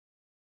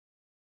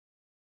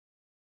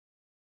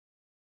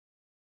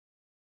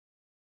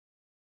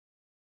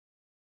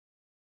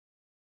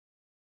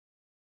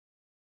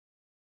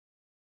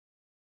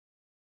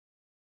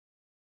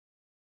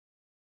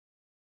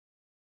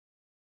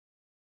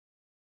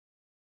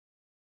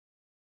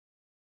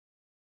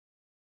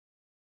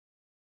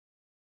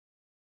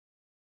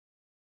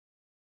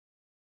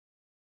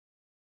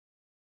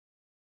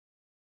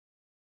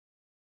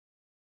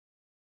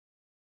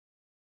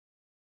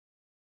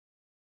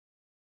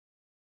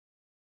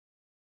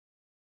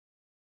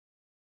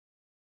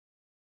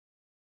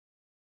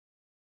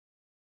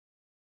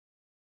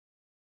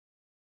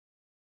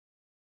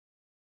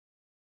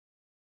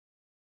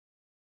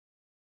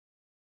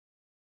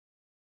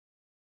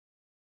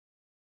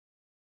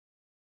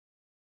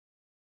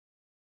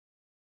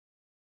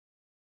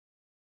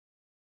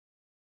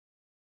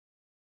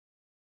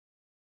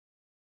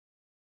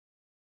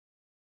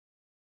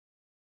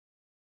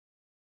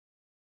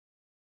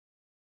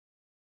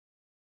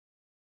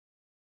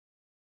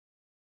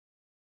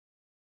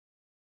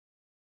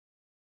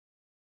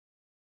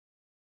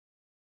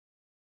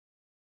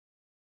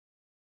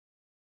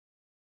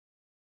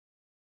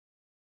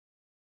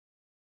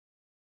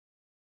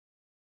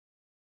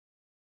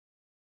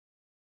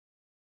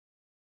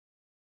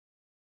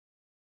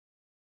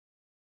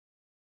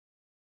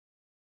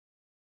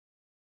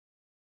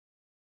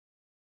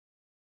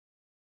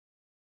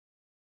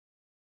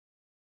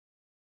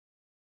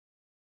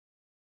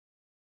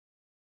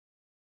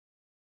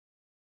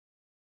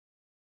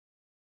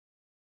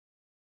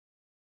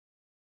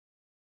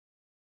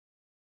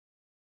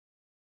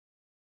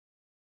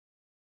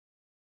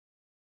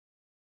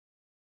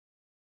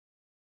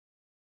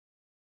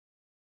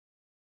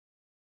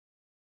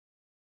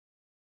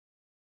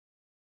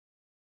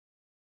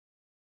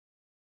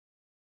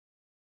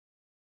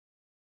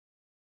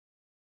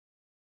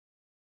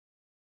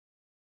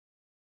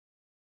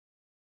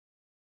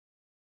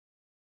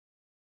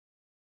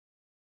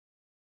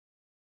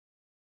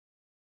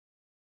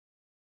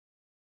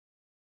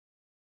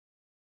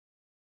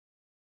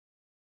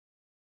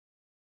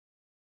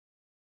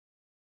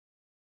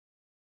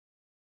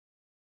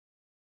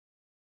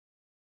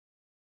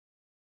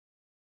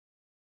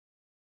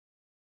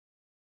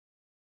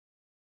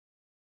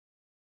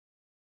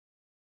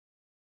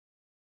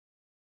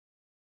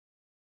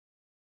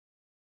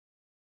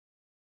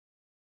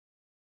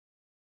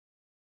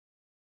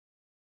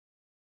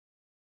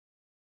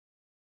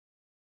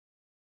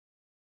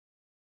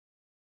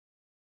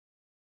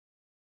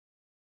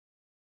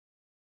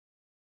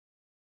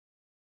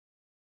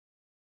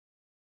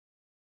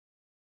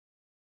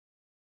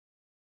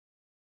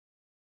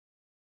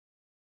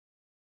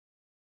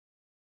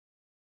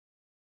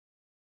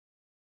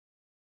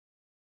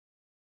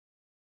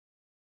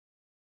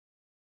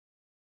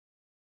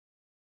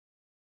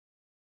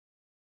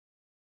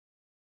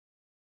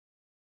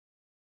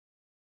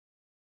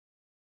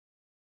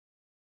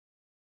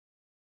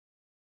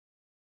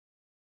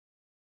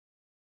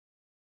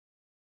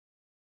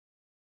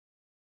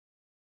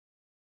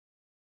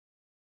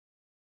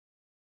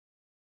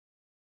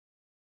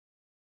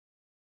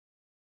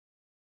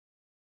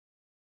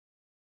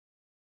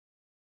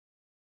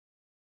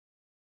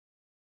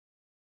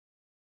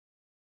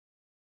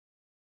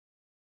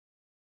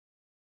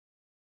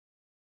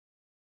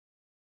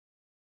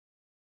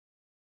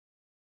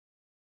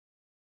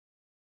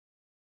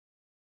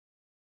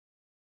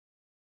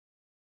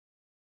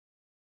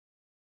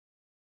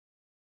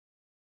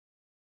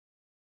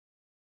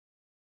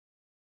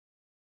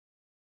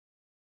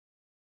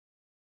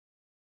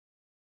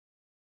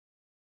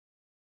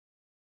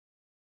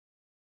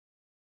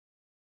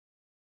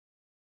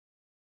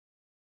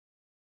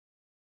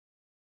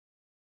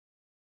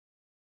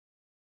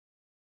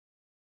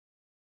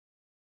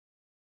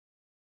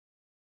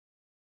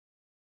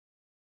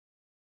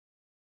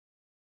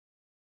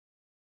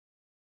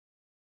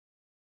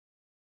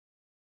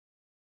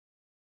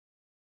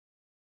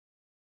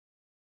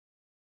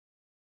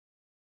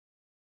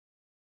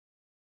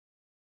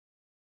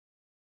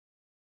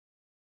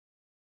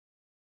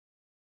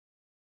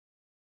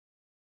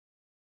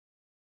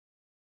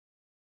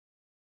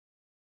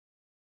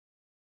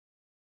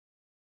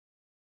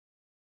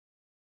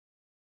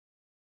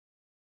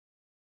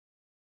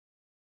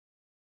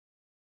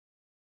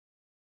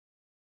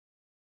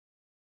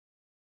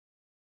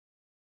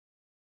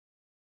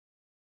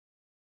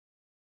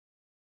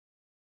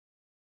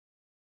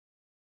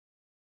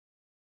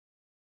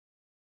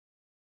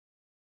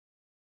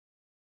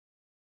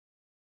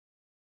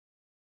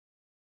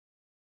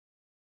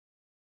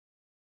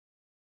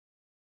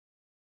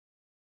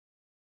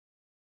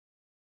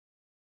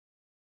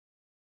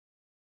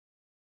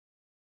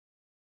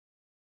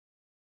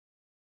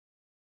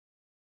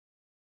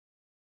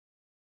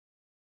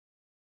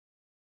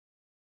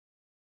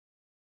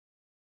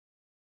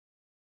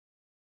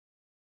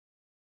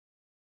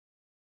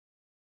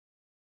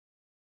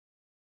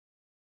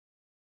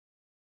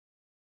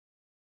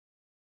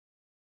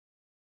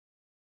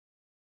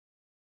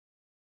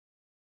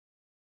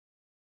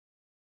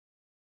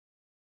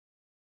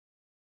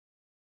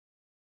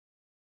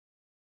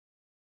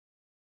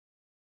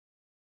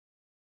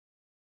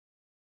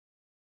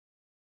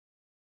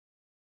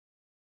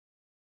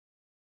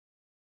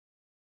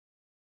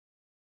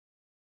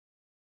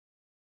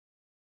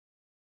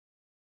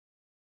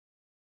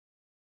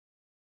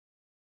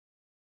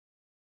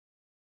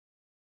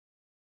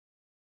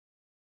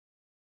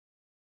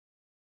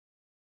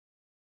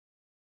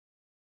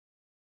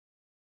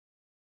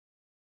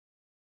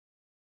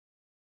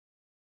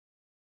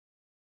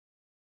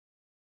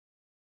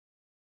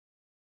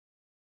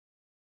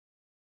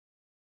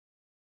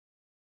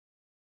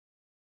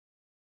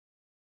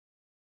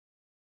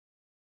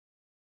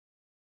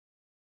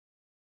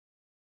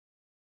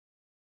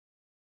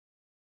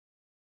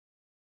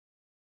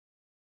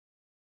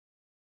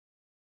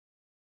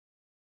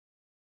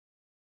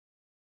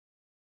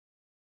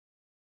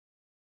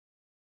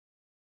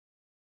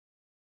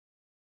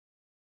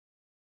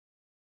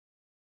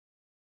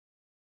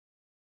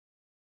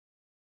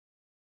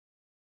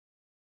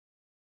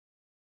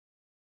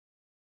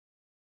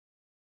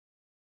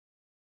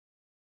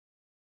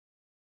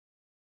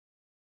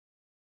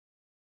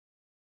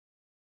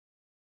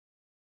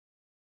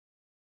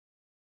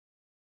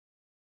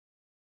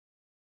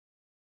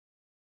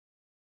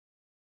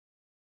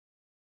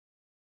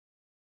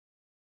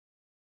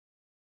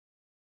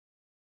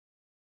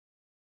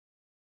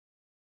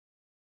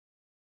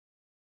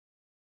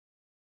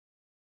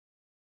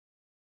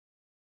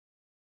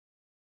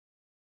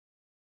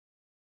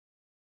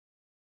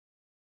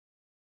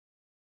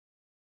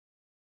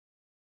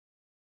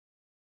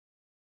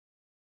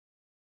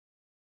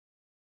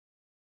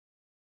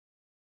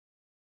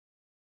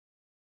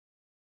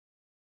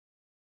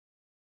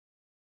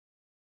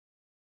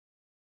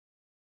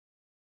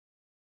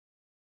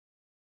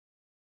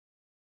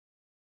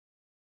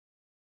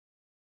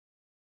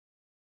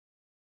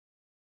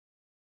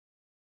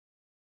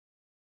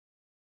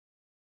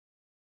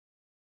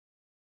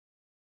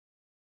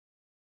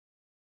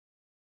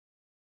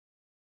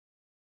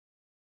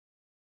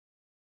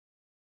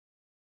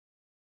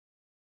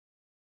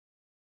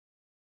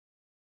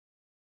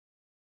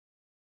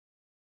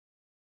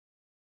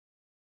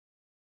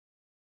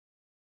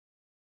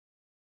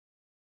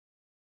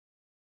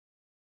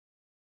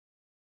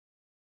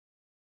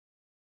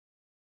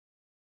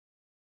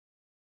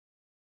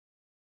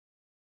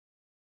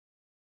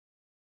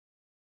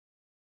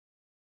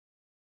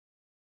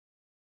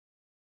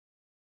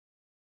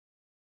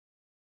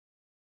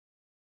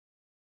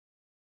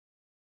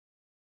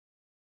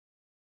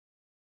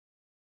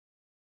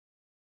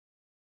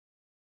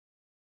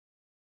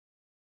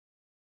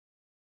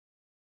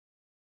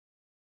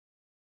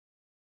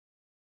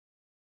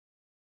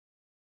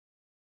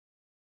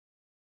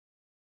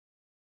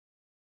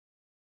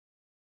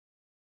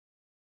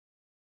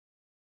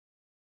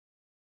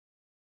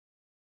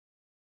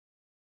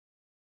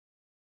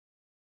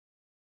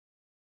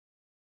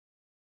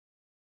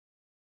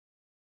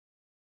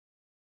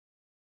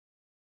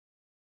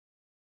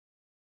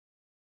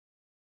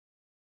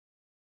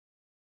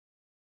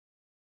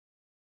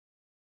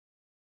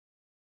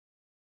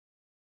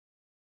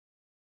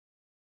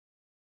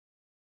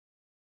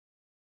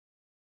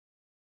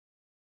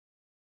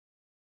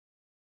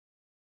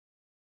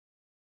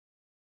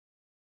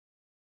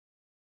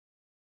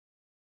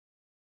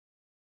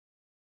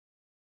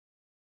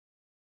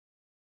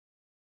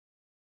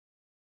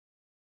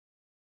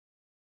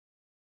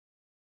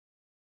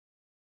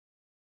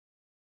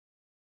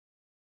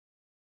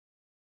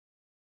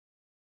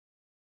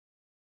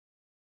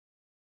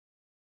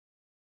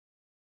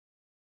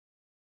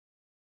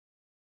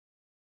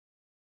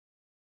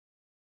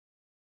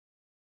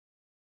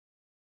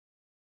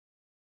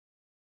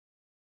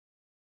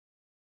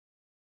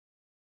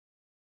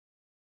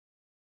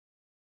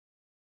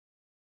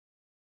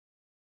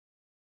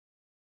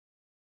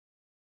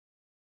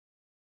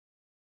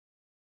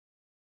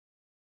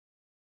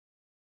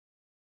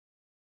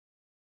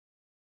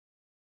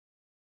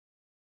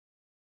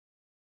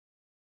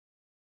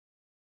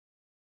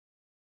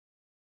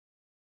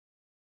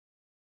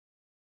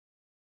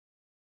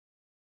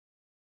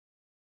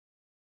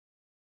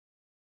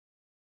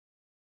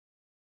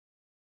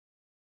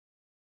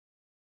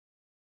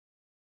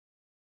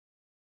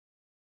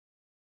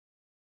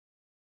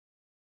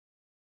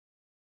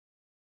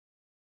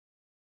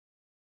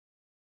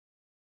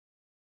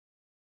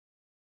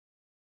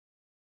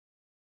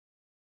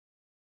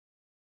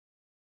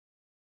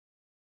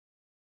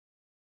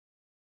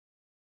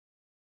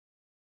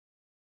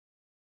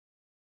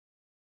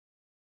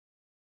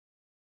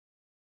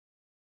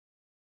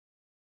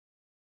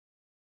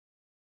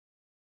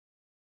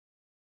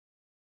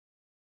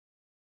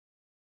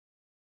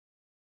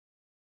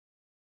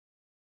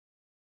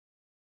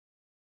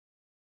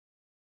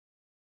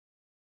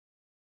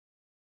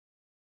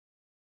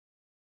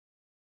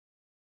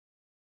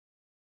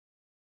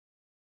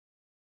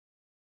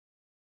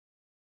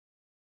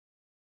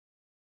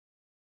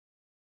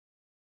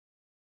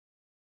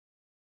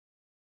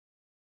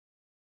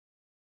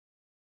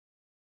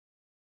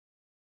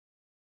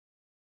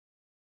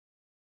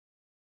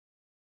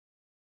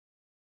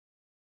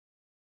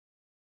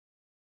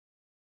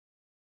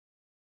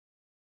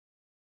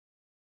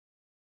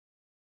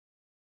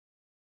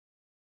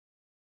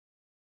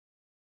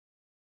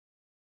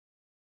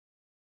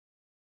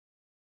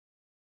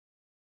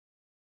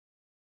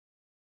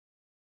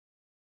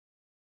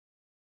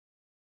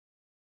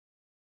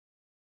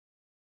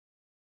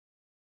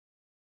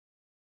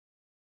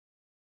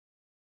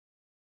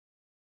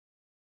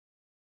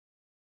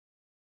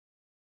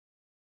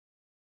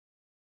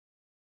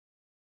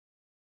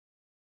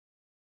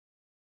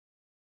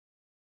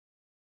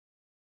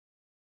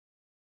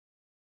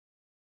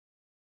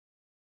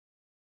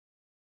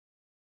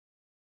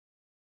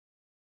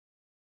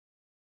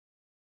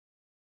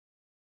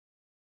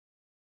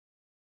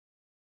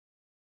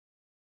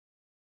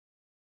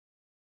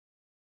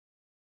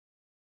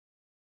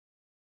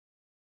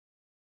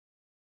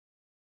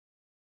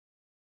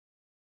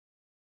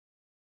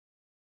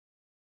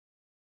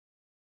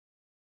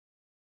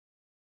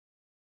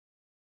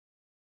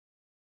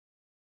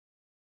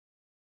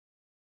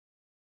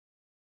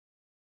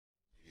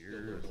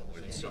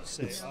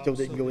It still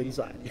didn't go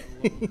inside.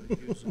 Okay.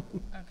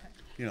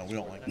 You know, we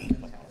don't like to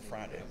come up on a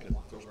Friday because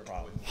there's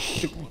problems.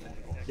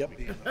 Yep.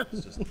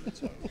 It's just,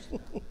 so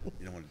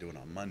you don't want to do it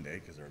on Monday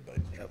because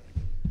everybody's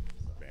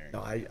bearing.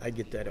 No, I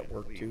get that at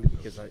work too,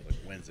 because I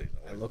Wednesday.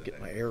 look at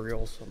my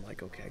aerials, I'm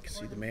like, okay, I can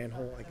see the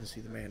manhole, I can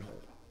see the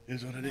manhole.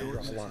 Is what it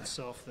It's is. a lot.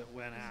 Itself that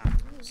went out.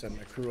 Send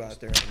my crew out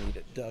there, I need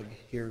it dug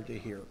here to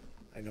here.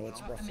 I know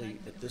it's roughly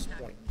at this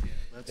point.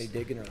 They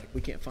dig and they're like, we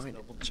can't find it.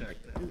 Double check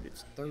that. Dude,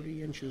 it's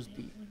 30 inches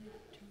deep.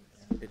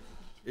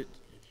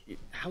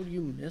 How do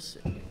you miss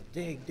it?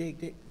 Dig, dig,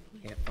 dig.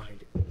 Can't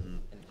find it.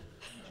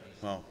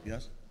 Well,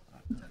 yes, I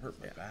hurt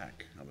my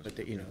back. I was, But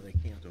they, they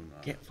can't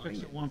find Fix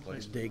it. it one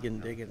place. Digging,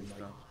 digging.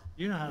 Like,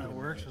 You know how that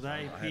works with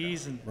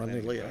IEPs and run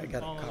the lid. I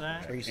got all a of couple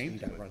that.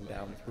 traces that run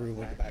down through,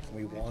 went back and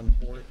we won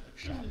for it.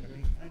 Shocking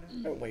me.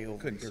 They're way over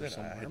couldn't here sit. I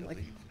somewhere. had I'm to like,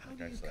 leave. how Like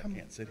do I you said, I come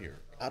can't sit here.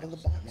 out of the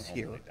box Went home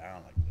here, and lay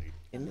down like late.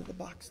 into the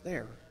box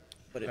there?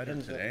 But it Better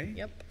ends up, today?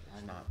 Yep.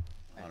 It's not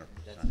 100%.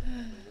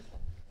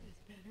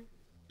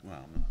 Well,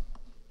 I'm not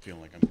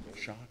feeling like I'm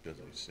shocked as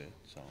I sit,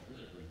 so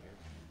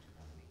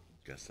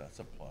guess that's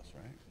a plus,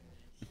 right?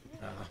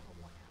 Yeah.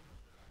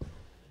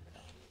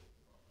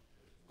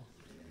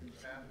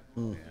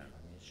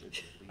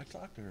 I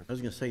talked to her. I was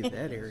gonna say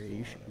that area,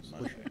 you should push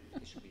Monday.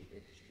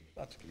 it.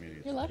 Lots of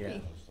communities. You're lucky. Yeah.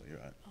 So you're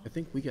right. I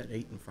think we got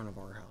 8 in front of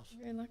our house.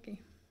 Very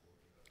lucky.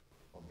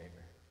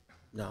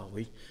 No,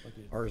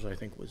 ours I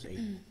think was 8.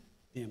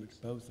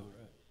 Damaged both on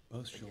it,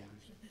 both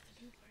shoulders.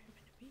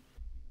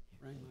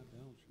 Rang my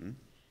bell.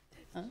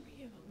 Huh?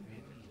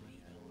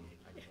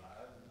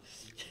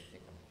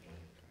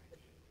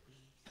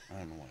 I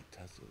don't know why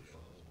Tesla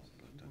shows,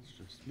 but that's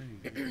just me.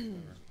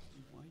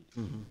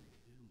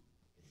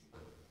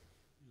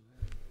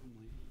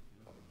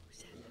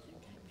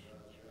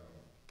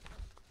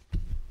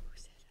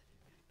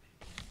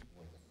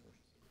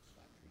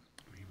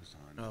 He was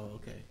on. Oh,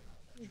 okay.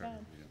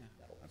 Trevor, yeah,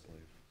 I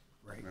believe.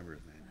 Right. Remember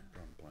his name?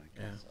 Drawing a blank.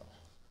 Yeah.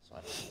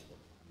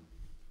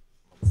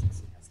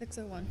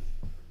 601.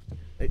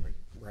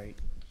 Right.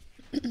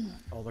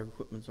 All their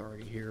equipment's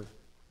already here.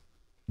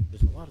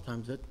 Because a lot of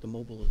times the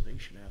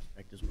mobilization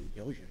aspect is what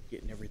kills you,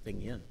 getting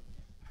everything in.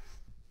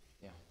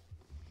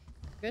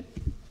 Good?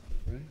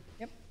 Right?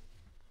 Yep.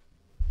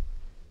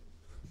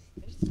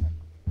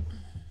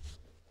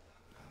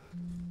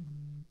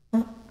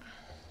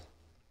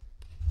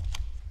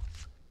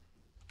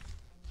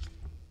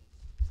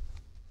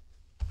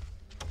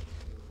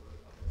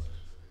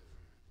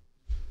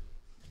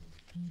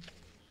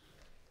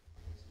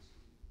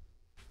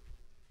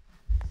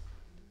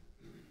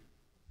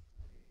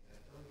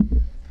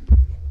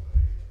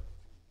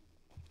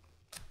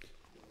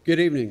 Good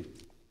evening.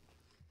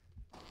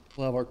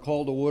 We'll have our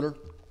call to order,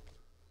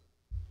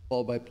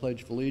 followed by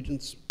Pledge of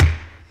Allegiance.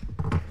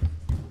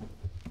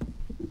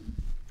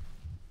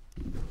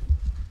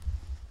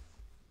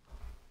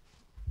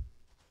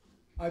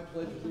 I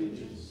pledge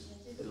allegiance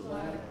to the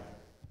flag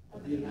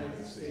of the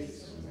United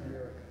States of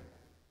America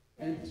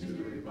and to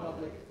the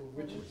republic for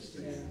which it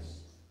stands,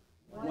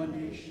 one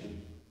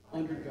nation,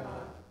 under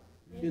God,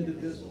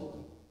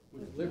 indivisible,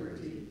 with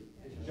liberty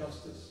and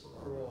justice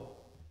for all.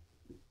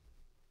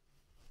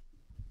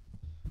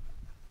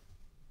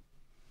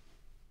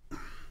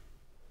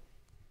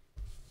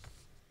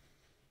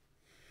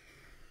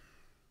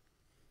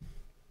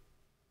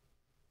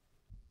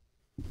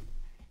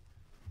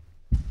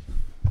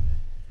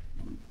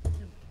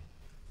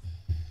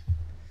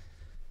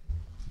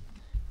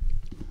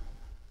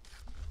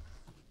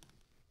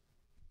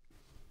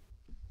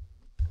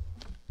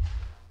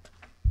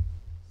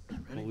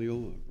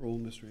 Roll,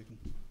 Mr. Aiken.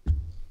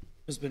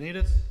 Ms.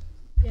 Benitez?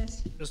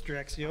 Yes. Mr.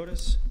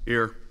 Axiotis?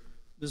 Here.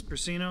 Ms.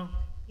 Persino?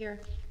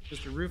 Here.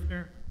 Mr.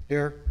 Rufner?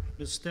 Here.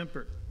 Ms.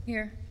 Stimpert?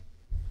 Here.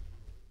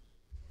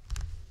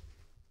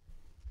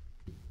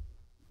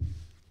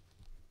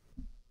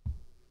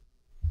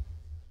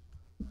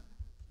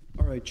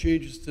 All right,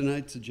 changes to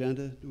tonight's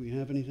agenda. Do we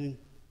have anything?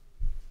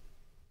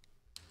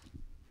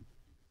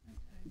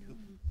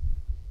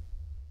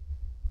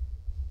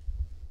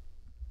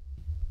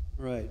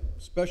 All right,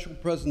 special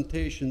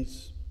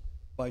presentations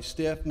by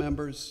staff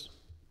members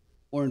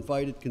or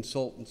invited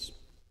consultants.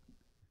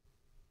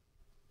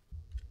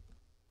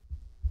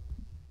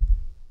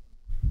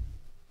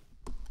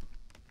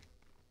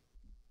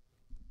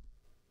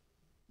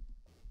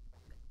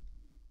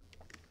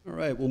 All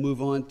right, we'll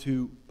move on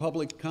to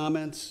public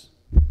comments.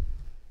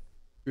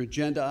 Your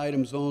agenda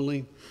items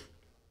only,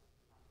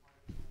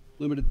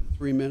 limited to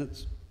 3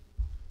 minutes.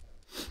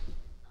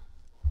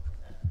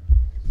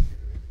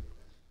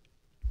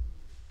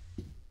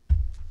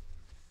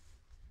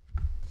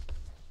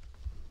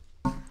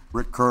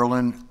 Rick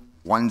Curlin,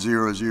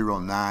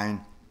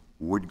 1009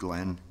 Wood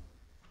Glen.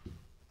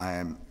 I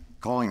am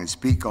calling to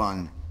speak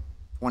on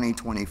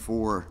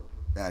 2024-10.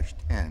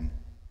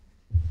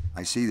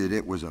 I see that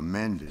it was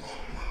amended,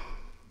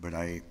 but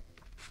I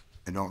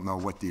don't know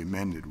what the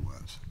amended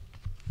was.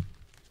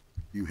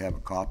 You have a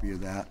copy of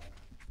that?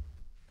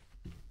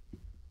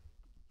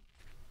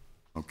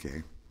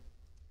 Okay.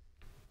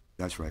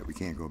 That's right, we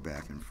can't go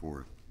back and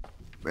forth.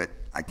 But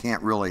I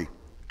can't really,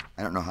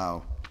 I don't know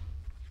how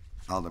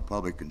the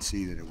public can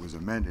see that it was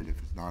amended if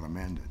it's not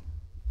amended,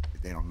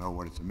 if they don't know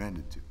what it's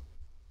amended to.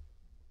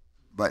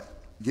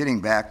 But getting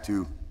back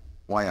to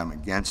why I'm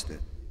against it,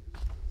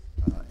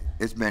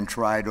 it's been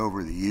tried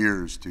over the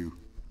years to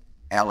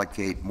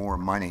allocate more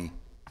money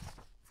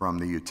from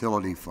the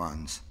utility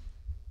funds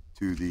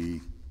to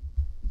the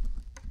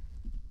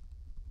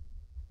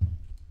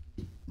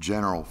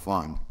general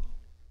fund.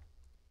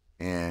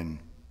 And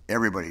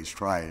everybody's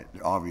tried it,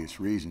 for obvious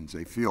reasons.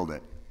 They feel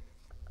that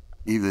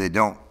either they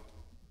don't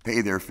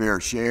pay their fair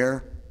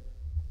share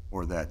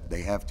or that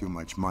they have too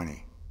much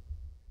money.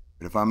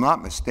 But if I'm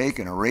not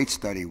mistaken, a rate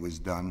study was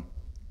done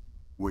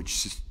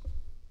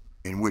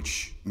in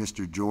which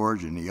Mr.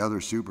 George and the other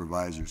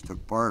supervisors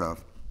took part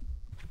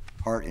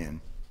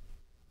in,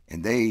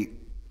 and they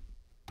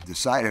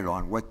decided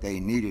on what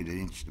they needed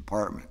in each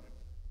department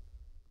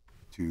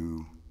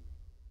to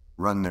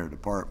run their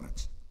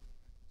departments.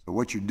 So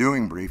what you're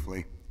doing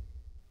briefly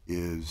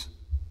is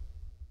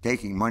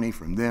taking money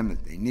from them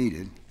that they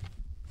needed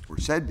or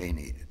said they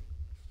needed.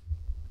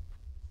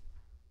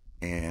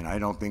 And I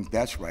don't think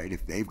that's right.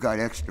 If they've got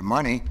extra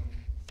money,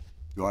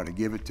 you ought to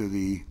give it to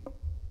the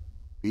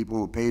people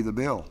who pay the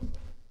bill,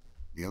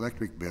 the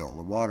electric bill,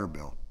 the water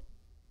bill.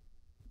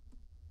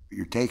 But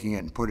you're taking it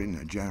and putting it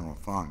in a general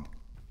fund.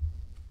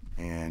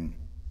 And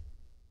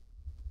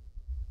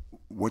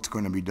what's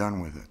going to be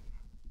done with it?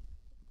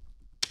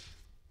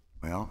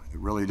 Well, it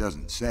really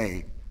doesn't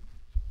say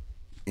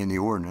in the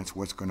ordinance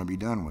what's going to be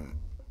done with it.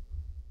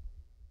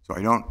 So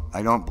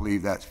I don't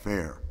believe that's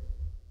fair.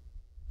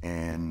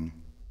 And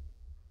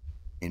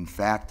in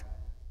fact,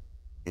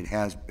 it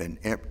has been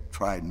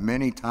tried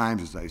many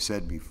times, as I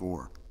said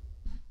before,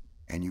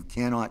 and you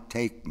cannot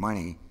take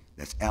money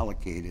that's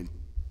allocated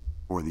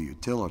for the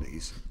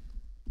utilities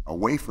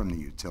away from the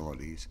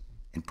utilities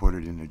and put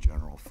it in the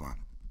general fund.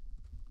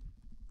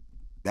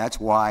 That's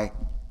why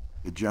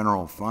the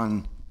general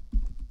fund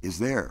is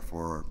there,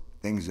 for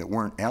things that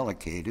weren't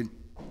allocated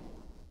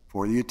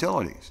for the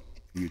utilities.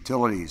 The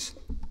utilities,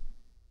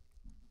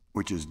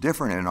 which is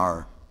different in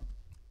our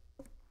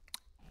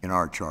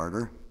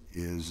charter,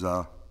 is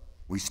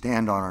we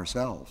stand on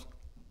ourselves.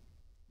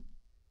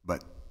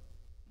 But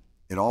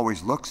it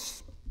always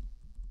looks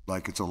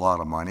like it's a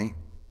lot of money,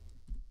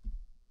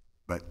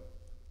 but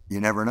you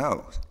never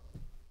know.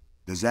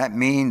 Does that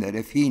mean that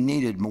if he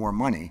needed more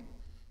money,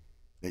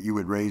 that you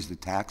would raise the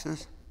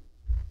taxes?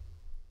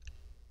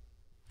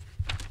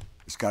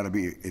 It's got to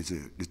be, it's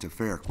a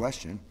fair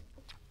question.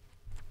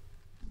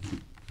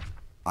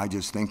 I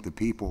just think the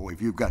people,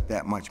 if you've got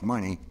that much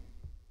money,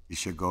 you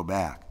should go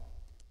back.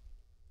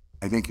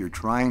 I think you're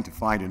trying to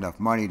find enough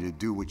money to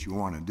do what you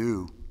want to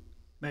do.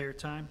 Mayor,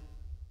 time.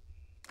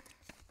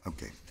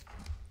 Okay.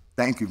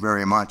 Thank you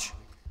very much.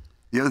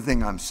 The other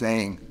thing I'm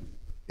saying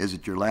is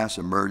that your last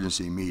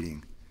emergency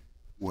meeting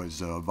was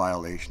a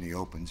violation of the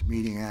Opens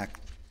Meeting Act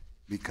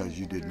because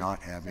you did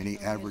not have any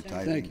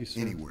advertising Thank you,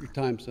 sir. anywhere. Your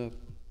time's up.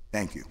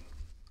 Thank you.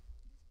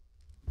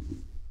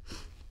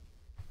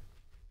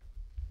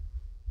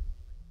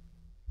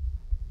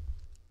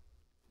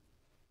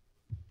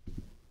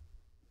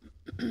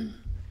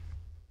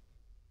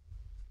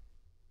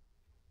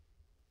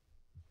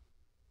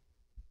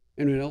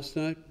 Anyone else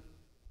tonight?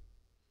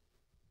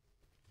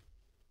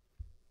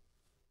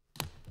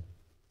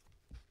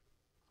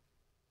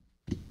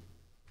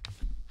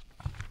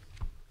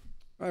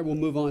 All right, we'll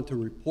move on to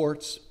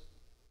reports.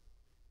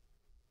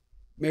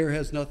 Mayor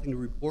has nothing to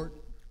report.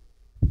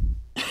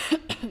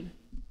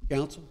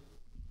 Council?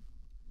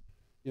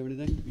 You have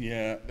anything?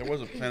 Yeah, there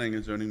was a planning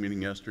and zoning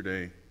meeting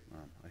yesterday.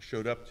 I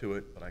showed up to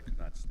it, but I could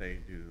not stay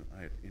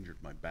I had injured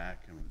my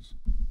back and was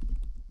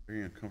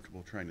very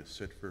uncomfortable trying to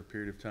sit for a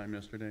period of time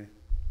yesterday.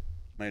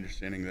 My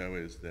understanding, though,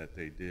 is that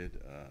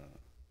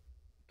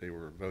they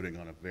were voting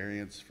on a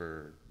variance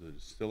for the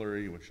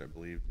distillery, which I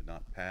believe did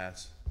not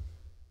pass.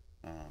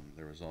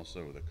 There was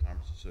also the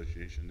Commerce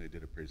Association. They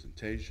did a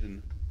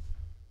presentation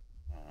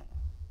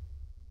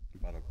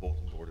about a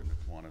bulletin board in the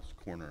Kiwanis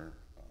Corner,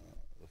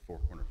 the Four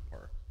Corners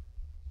Park.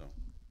 So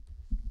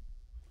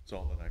that's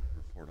all that I can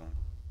report on.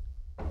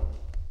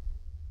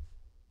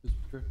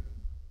 Mr. Trick?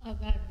 I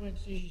went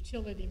to the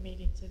utility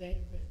meeting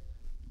today, but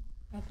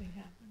nothing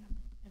happened.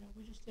 You know,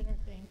 we just did our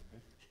thing.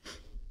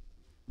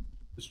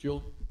 Ms.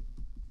 Jewell?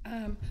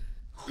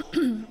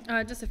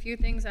 Just a few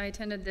things. I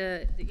attended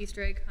the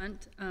Easter egg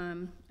hunt.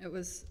 It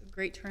was a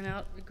great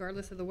turnout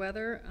regardless of the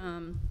weather.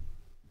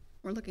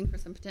 We're looking for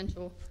some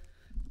potential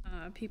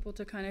people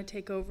to kind of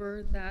take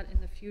over that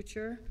in the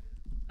future.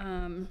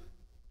 We're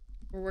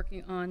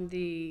working on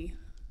the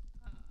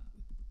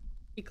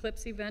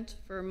Eclipse event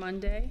for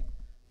Monday.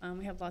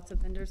 We have lots of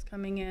vendors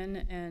coming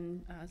in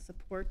and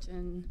support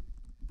and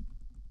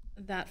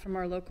that from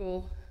our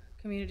local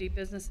community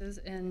businesses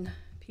and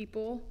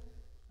people.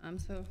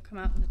 So come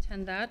out and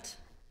attend that.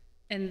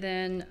 And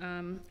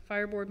then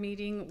fire board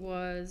meeting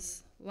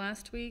was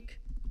last week.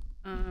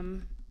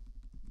 And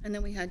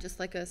then we had just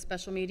like a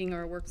special meeting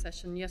or a work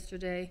session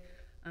yesterday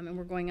And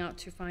we're going out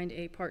to find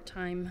a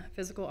part-time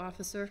physical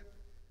officer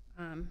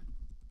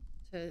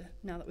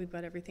now that we've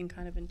got everything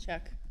kind of in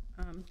check.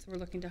 So we're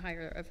looking to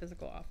hire a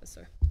physical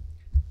officer.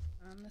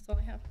 That's all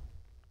I have.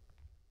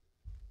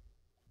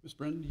 Ms.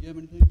 Brendan, do you have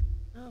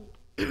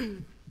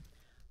anything?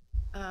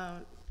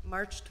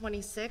 March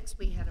 26th,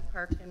 we had a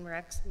Park and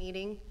Recs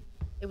meeting.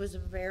 It was a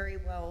very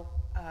well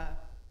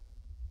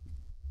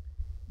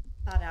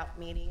thought out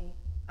meeting.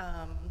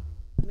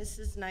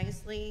 Mrs.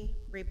 Nisley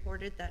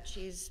reported that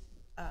she's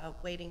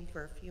waiting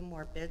for a few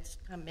more bids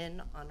to come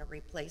in on a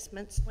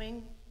replacement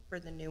swing for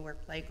the newer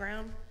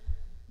playground.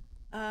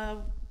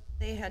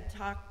 They had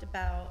talked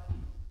about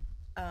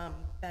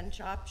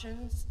bench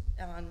options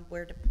on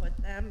where to put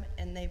them,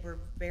 and they were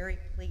very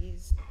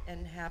pleased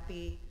and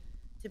happy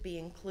to be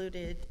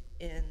included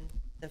in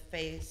the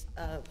phase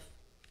of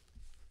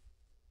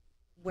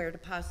where to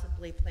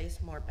possibly place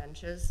more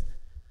benches.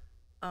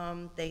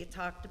 They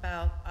talked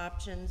about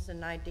options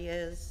and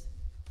ideas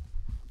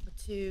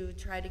to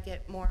try to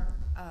get more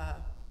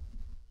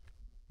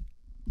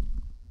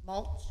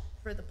mulch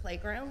for the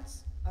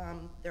playgrounds.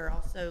 They're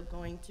also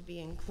going to be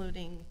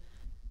including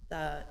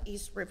the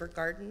East River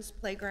Gardens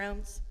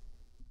playgrounds.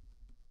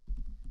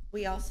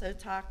 We also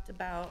talked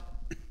about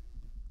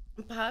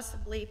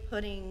possibly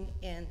putting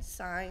in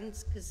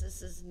signs, because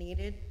this is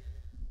needed.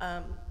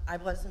 I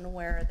wasn't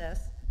aware of this,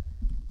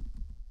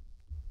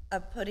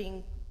 of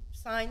putting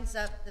signs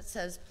up that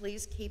says,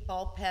 please keep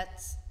all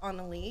pets on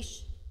a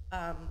leash.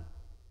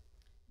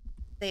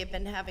 They've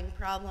been having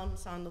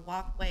problems on the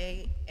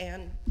walkway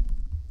and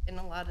in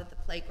a lot of the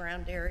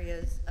playground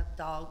areas of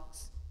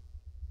dogs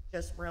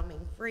just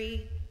roaming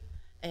free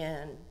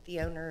and the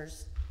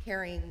owners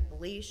carrying the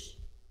leash.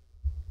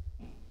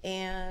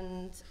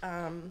 And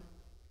I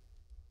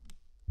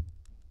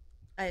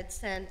had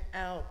sent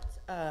out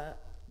the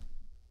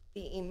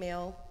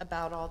email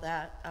about all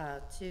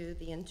that to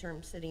the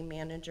interim city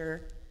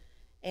manager,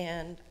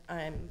 and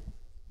I'm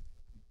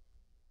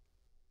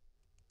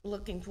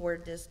looking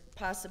forward to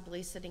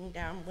possibly sitting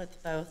down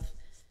with both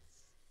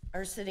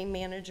our city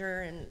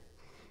manager and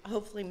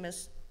hopefully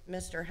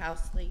Mr.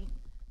 Housley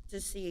to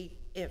see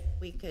if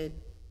we could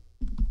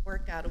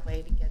work out a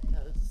way to get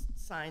those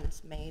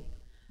signs made.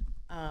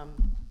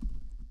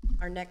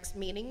 Our next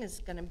meeting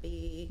is going to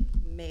be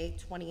May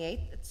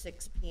 28th at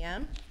 6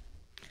 p.m.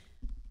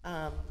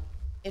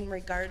 In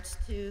regards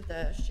to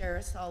the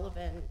Sheriff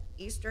Sullivan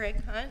Easter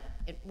egg hunt,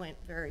 it went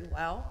very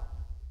well.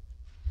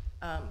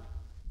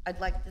 I'd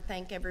like to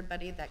thank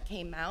everybody that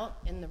came out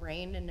in the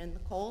rain and in the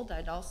cold.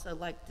 I'd also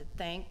like to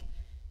thank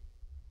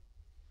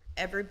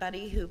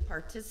everybody who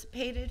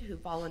participated, who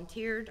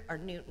volunteered, our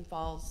Newton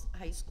Falls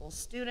High School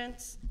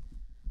students.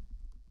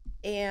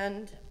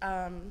 And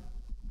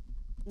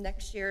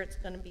next year it's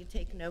going to be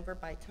taken over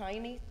by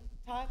Tiny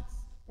Tots.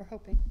 We're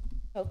hoping.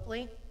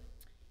 Hopefully.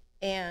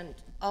 And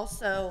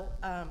also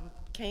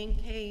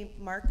K&K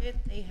Market,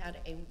 they had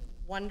a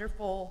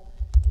wonderful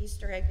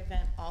Easter egg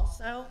event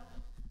also.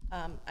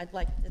 I'd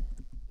like to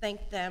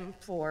thank them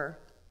for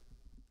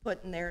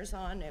putting theirs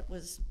on. It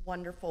was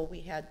wonderful.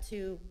 We had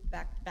 2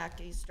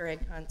 back-to-back Easter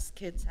egg hunts.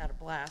 Kids had a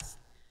blast.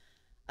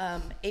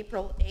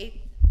 April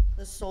 8th,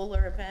 the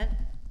solar event.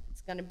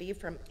 It's going to be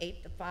from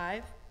 8 to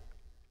 5.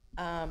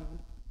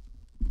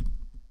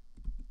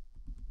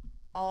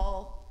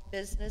 All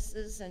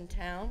businesses in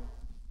town,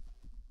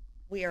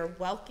 we are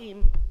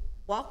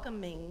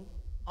welcoming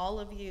all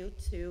of you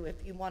to,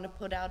 if you want to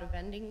put out a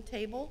vending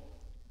table,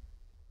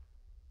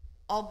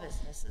 all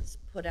businesses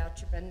put out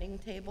your vending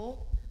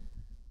table.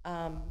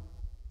 I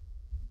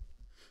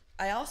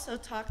also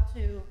talked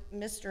to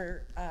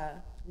Mr.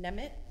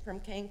 Nemeth from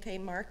K&K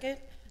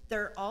Market.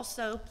 They're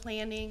also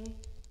planning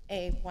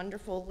a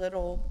wonderful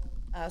little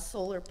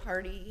solar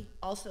party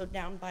also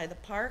down by the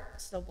park.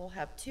 So we'll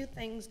have 2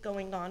 things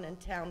going on in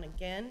town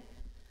again.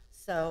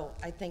 So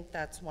I think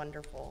that's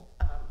wonderful.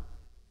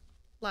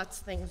 Lots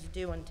of things to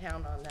do in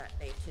town on that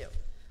day too.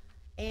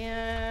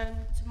 And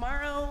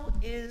tomorrow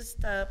is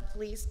the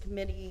police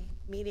committee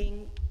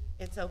meeting.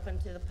 It's open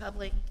to the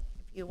public.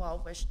 If you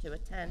all wish to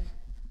attend,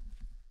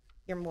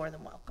 you're more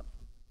than welcome.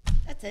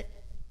 That's it.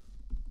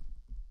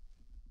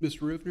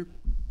 Mr. Rufner?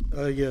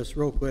 Yes,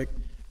 real quick.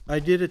 I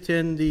did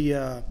attend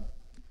the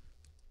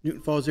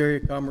Newton Falls Area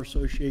Commerce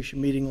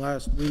Association meeting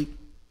last week.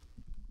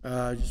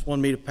 Just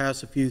wanted me to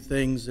pass a few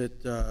things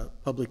at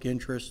public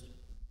interest.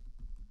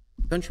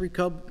 Country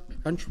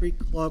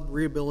Club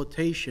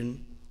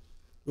Rehabilitation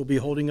will be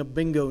holding a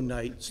bingo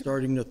night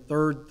starting the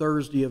 3rd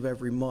Thursday of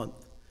every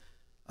month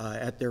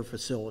at their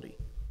facility.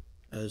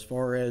 As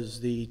far as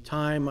the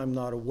time, I'm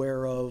not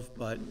aware of,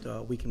 but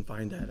we can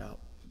find that out.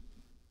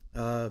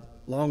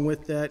 Along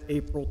with that,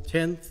 April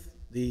 10th,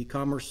 the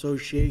Commerce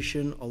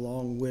Association,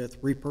 along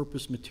with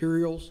Repurposed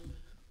Materials,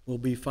 will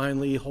be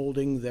finally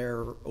holding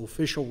their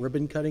official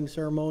ribbon cutting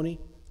ceremony,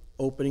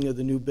 opening of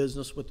the new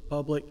business with the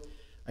public.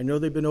 I know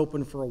they've been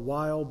open for a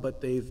while, but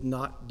they've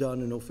not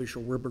done an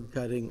official ribbon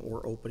cutting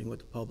or opening with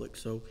the public.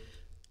 So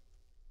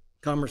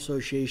Commerce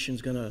Association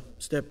is going to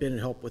step in and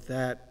help with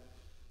that.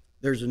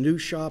 There's a new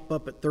shop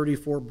up at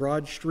 34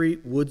 Broad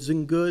Street, Woods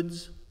and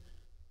Goods.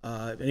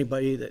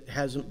 Anybody that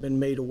hasn't been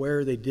made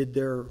aware, they did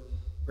their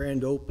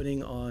grand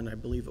opening on, I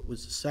believe it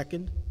was the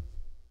 2nd.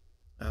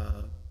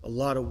 A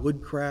lot of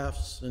wood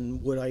crafts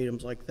and wood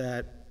items like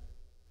that.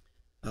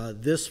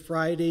 This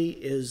Friday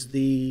is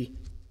the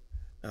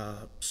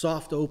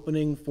soft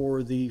opening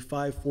for the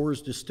Five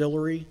Fours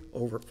Distillery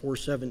over at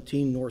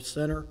 417 North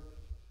Center.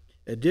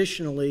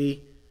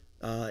 Additionally,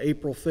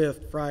 April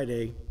 5th,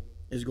 Friday,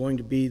 is going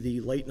to be the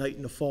late night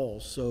in the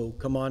falls. So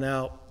come on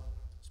out,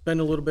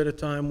 spend a little bit of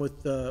time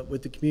with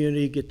the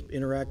community, get to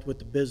interact with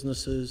the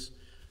businesses.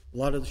 A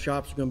lot of the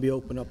shops are going to be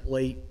open up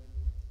late.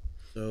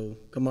 So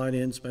come on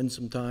in, spend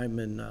some time,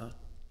 and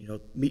you know,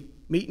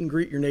 meet and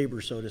greet your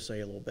neighbors, so to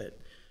say, a little bit.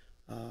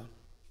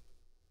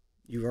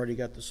 You've already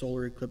got the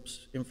solar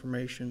eclipse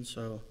information,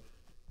 so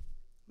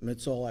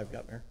that's all I've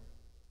got, Mayor.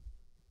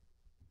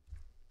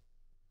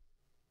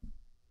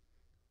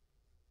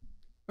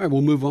 All right,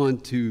 we'll move on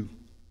to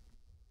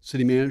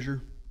City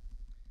Manager.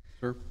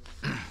 Sir?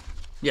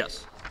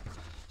 Yes.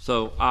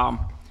 So,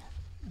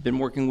 been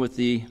working with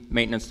the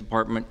maintenance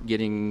department,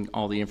 getting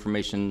all the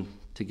information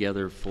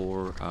together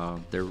for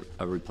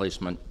a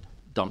replacement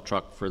dump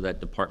truck for that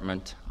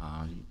department.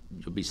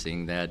 You'll be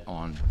seeing that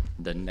on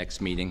the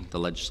next meeting, the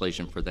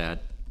legislation for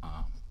that.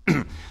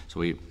 So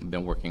we've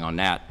been working on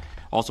that.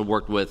 Also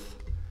worked with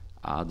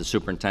the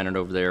superintendent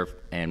over there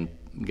and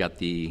got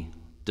the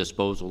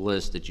disposal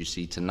list that you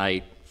see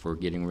tonight for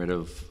getting rid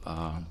of,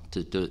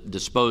 to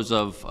dispose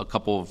of a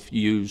couple of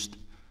used,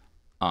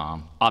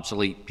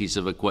 obsolete piece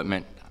of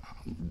equipment,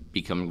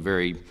 becoming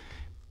very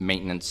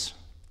maintenance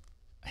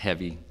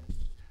heavy,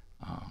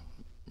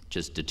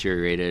 just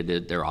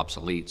deteriorated, they're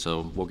obsolete.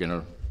 So we're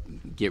gonna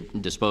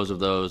dispose of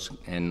those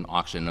and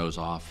auction those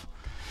off.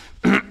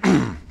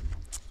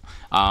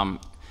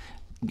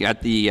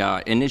 Got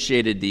the,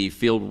 initiated the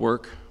field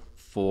work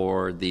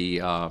for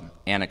the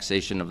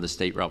annexation of the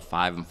State Route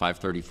 5 and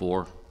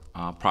 534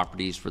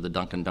 properties for the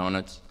Dunkin'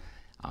 Donuts.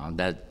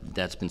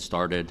 That's been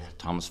started.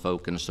 Thomas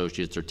Folk and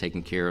Associates are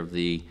taking care of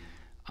the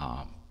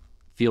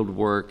field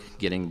work,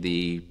 getting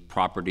the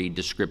property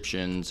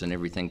descriptions and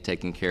everything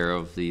taken care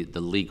of, the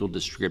legal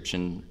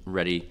description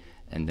ready,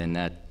 and then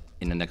that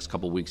in the next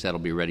couple of weeks that'll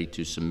be ready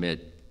to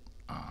submit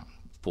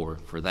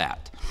for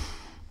that.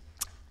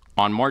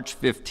 On March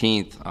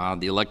 15th,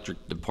 the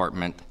electric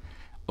department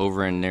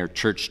over in their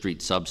Church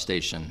Street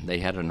substation, they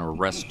had an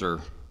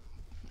arrestor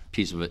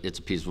piece of it, it's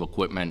a piece of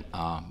equipment,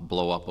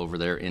 blow up over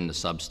there in the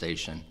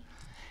substation.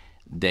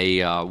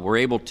 They were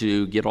able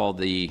to get all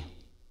the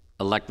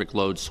electric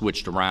load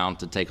switched around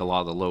to take a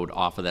lot of the load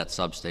off of that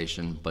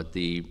substation, but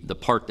the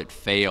part that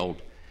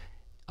failed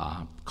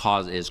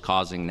is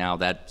causing now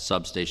that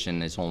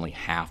substation is only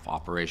half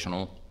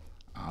operational.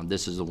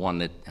 This is the one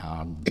that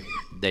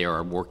they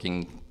are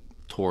working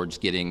towards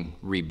getting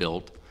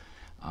rebuilt.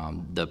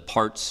 The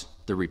parts,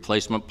 the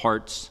replacement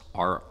parts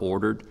are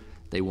ordered.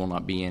 They will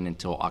not be in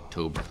until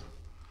October.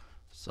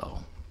 So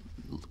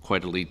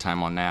quite a lead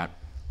time on that.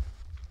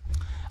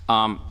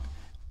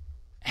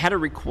 Had a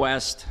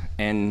request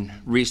and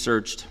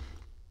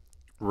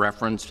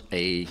referenced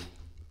a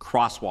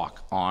crosswalk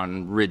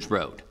on Ridge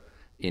Road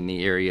in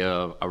the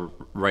area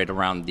right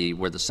around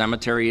where the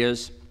cemetery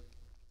is.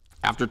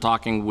 After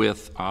talking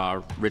with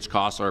Rich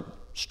Koss, our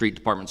street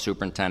department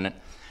superintendent,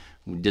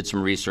 we did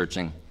some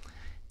researching.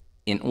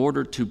 In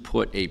order to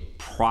put a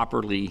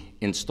properly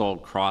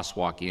installed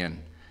crosswalk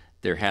in,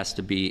 there has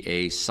to be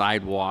a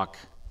sidewalk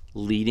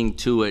leading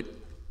to it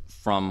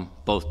from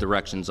both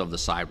directions of the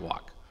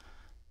sidewalk.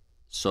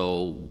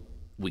 So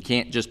we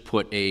can't just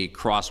put a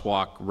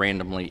crosswalk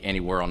randomly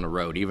anywhere on the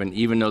road.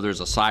 Even though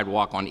there's a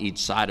sidewalk on each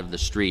side of the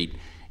street,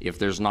 if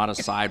there's not a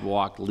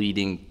sidewalk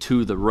leading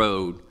to the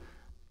road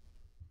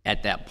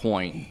at that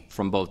point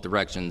from both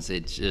directions,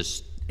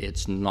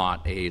 it's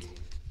not a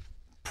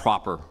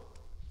proper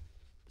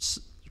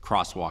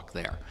crosswalk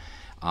there.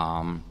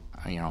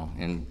 You know,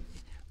 and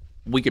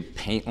we could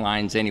paint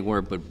lines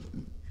anywhere, but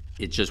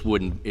it just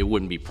wouldn't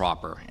be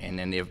proper. And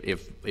then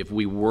if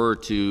we were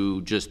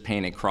to just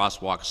paint a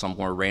crosswalk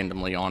somewhere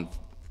randomly on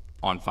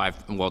it's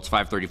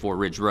 534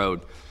 Ridge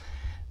Road,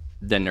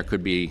 then there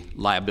could be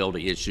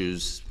liability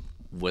issues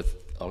with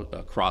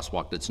a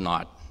crosswalk that's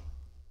not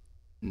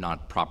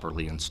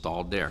properly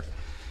installed there.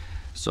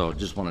 So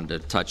just wanted to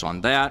touch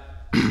on that.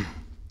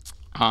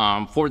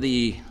 For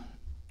the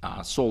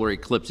solar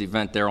eclipse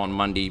event there on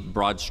Monday,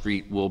 Broad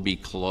Street will be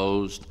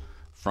closed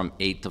from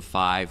 8 to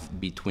 5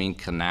 between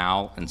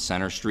Canal and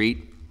Center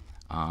Street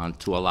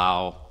to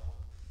allow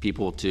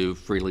people to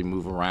freely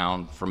move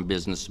around from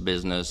business to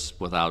business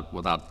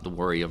without the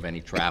worry of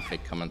any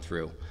traffic coming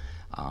through.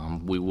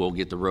 We will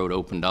get the road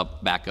opened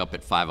up back up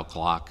at 5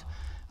 o'clock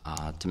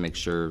to make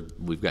sure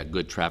we've got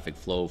good traffic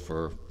flow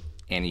for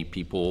any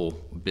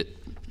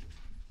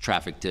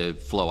traffic to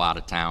flow out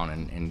of town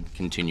and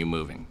continue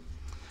moving.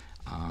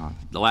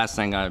 The last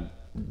thing,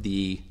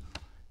 the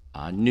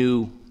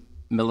new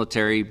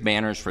military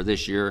banners for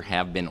this year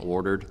have been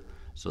ordered,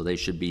 so they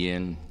should be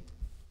in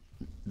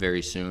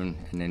very soon,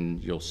 and then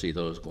you'll see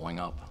those going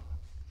up.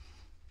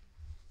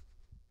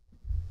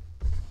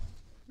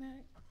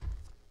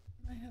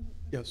 I have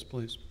Yes,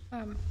 please.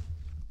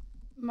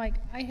 Mike,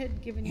 I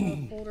had given you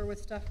a folder with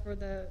stuff for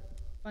the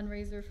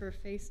fundraiser for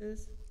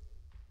Faces.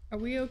 Are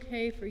we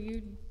okay for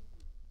you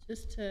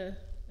just to,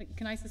 like,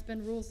 can I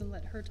suspend rules and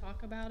let her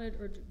talk about it,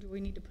 or do we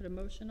need to put a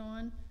motion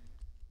on?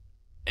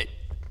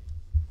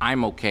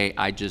 I'm okay.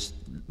 I just,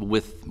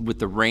 with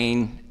the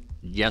rain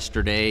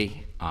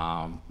yesterday,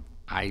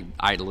 I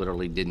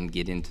literally didn't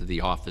get into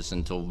the office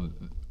until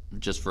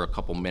just for a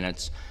couple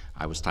minutes.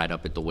 I was tied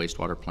up at the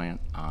wastewater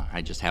plant.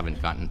 I just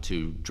haven't gotten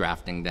to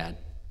drafting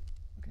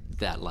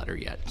that letter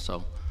yet,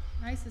 so.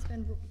 Can I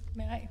suspend,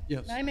 may I?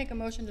 Yes. May I make a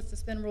motion to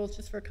suspend rules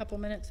just for a couple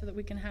minutes so that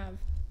we can have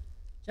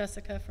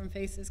Jessica from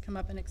Faces come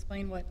up and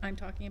explain what I'm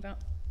talking about?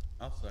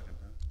 I'll second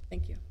that.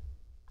 Thank you.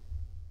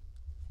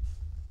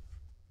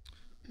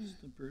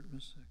 Stimpert,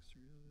 Ms.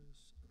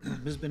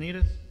 Axiotis. Ms.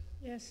 Benitez?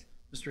 Yes.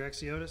 Mr.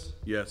 Axiotis?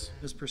 Yes.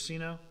 Ms.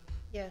 Persino?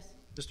 Yes.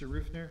 Mr.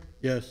 Rufner?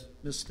 Yes.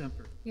 Ms.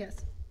 Stimpert?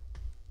 Yes.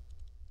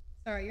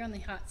 Sorry, you're on the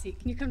hot seat.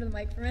 Can you come to the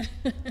mic for a minute?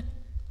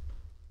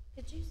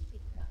 Could you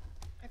speak up?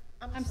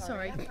 I'm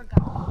sorry. I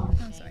forgot.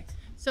 I'm sorry.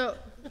 So,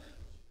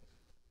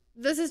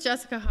 this is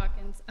Jessica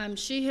Hawkins.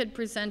 She had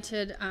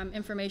presented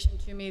information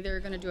to me. They're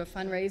going to do a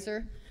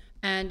fundraiser,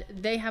 and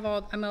they have all,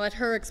 I'm going to let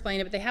her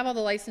explain it, but they have all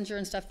the licensure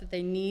and stuff that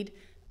they need.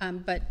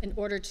 But in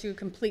order to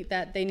complete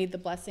that, they need the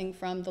blessing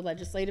from the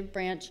legislative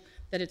branch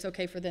that it's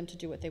okay for them to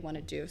do what they want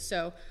to do.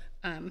 So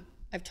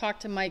I've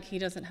talked to Mike. He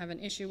doesn't have an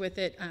issue with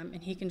it,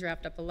 and he can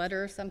draft up a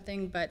letter or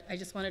something, but I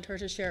just wanted her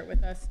to share it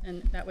with us,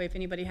 and that way if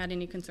anybody had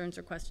any concerns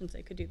or questions,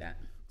 they could do that.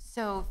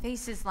 So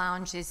Faces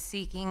Lounge is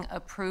seeking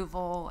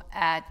approval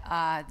at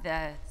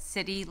the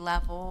city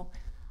level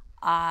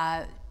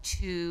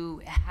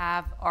to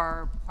have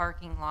our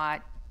parking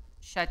lot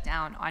shut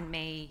down on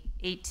May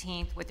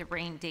 18th with a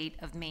rain date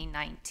of May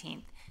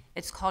 19th.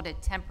 It's called a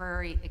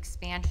temporary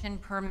expansion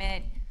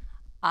permit.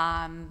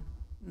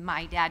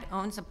 My dad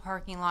owns a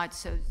parking lot,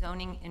 so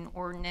zoning and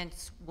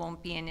ordinance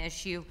won't be an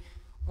issue.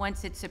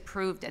 Once it's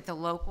approved at the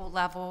local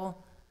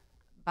level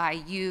by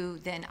you,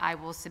 then I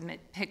will submit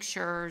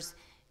pictures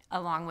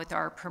along with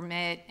our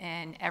permit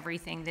and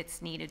everything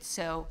that's needed.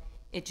 So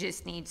it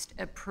just needs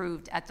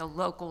approved at the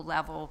local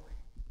level,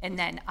 and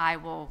then I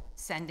will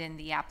send in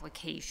the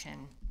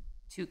application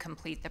to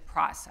complete the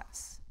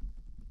process.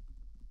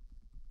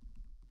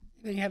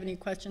 Do you have any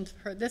questions for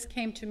her? This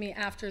came to me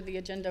after the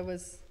agenda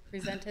was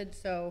presented,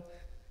 so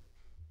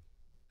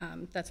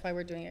that's why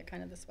we're doing it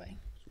kind of this way.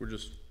 So we're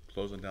just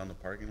closing down the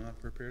parking lot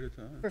for a period of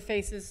time? For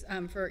Faces,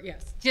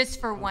 yes. Just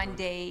for one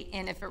day,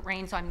 and if it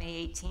rains on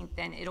May 18th,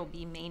 then it'll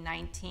be May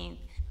 19th.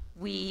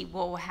 We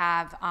will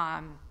have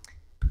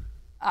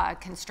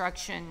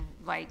construction,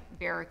 like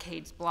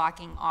barricades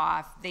blocking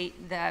off. The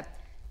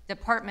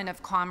Department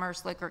of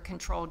Commerce Liquor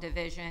Control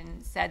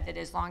Division said that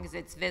as long as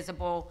it's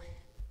visible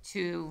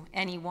to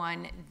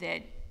anyone,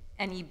 that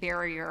any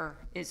barrier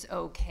is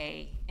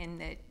okay,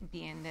 and that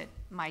being that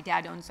my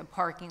dad owns a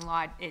parking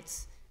lot,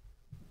 it's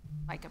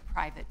like a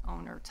private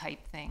owner type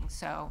thing.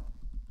 So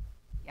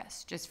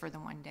yes, just for the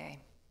one day.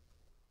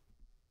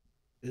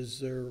 Is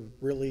there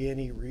really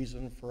any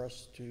reason for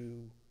us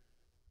to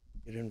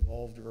get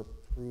involved or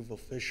approve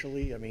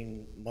officially? I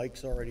mean,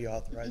 Mike's already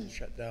authorized to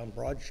shut down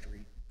Broad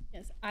Street.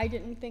 Yes, I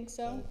didn't think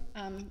so,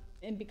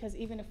 and because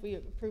even if we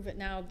approve it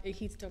now,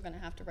 he's still gonna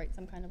have to write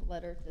some kind of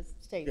letter to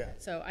state Yeah.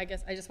 that. So I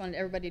guess I just wanted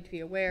everybody to be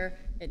aware,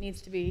 it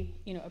needs to be,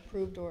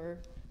 approved or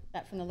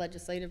that from the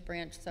legislative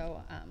branch,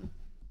 so,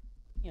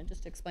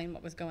 just to explain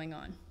what was going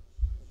on.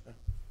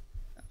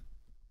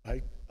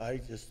 I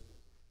just,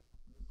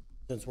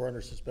 since we're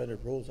under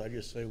suspended rules, I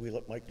just say we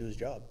let Mike do his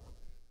job.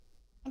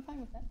 I'm fine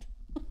with that.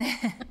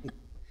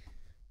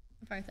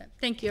 I'm fine with that.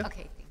 Thank you.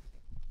 Okay, thank you.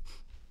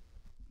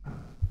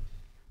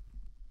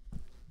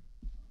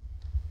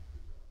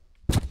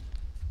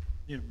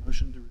 Need a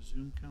motion to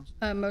resume, council?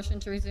 Motion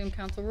to resume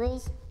council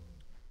rules?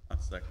 I'll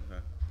second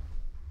that.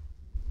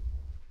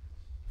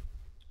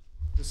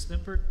 Ms.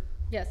 Stimpert?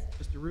 Yes.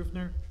 Mr.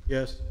 Rufner?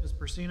 Yes. Ms.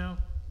 Persino?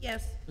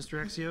 Yes.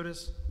 Mr.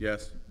 Axiotis?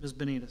 Yes. Ms.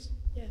 Benitez?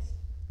 Yes.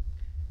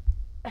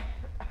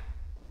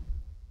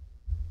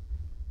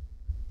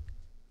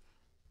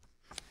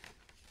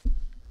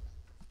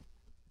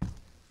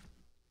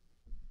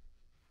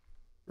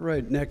 All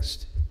right,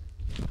 next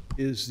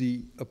is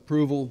the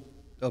approval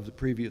of the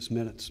previous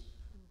minutes.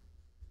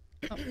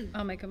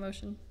 I'll make a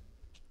motion.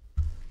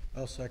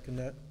 I'll second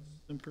that.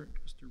 Stimpert,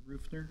 Mr.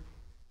 Rufner?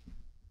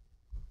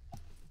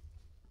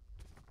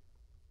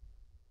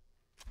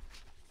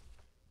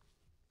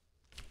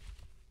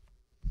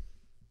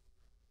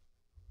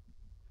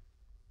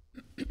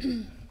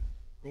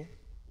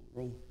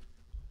 Roll.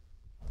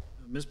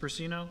 Ms.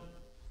 Persino?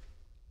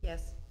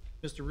 Yes.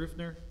 Mr.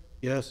 Rufner?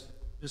 Yes.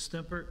 Ms.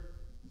 Stimpert?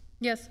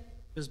 Yes.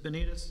 Ms.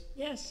 Benitez?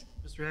 Yes.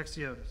 Mr.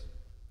 Axiotis?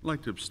 I'd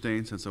like to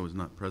abstain since I was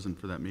not present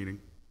for that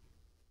meeting.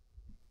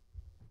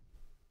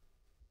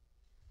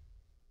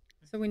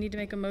 So we need to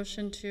make a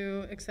motion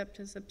to accept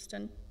his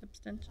abstention?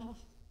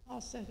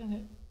 I'll second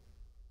it.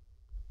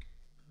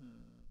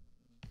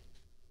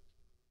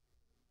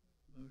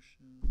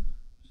 Motion,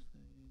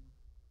 abstain.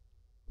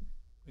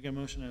 We got a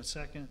motion and a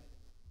second.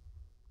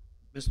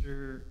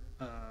 Mr.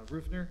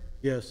 Rufner,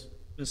 Yes.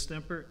 Ms.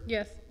 Stempert,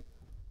 Yes.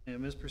 and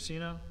Ms.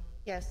 Persino,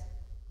 Yes.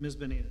 Ms.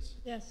 Benitez.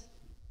 Yes.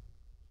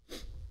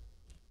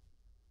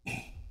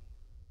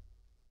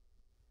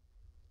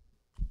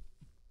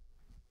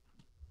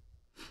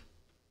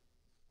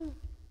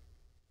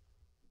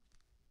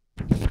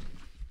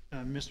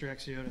 Mr.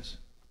 Exiotis,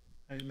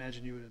 I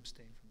imagine you would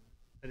abstain from that.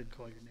 I didn't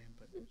call your name,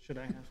 but should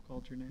I have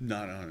called your name?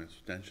 Not on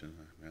extension.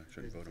 I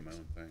should vote on my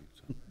own thing,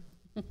 so.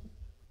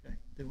 Okay,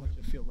 didn't want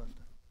you to feel left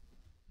out.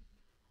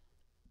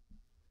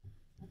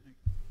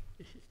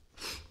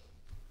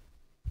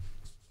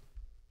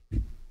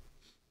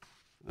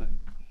 All right.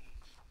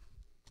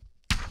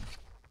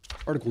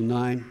 Article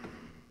 9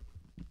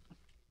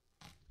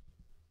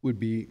 would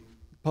be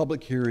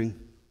public hearing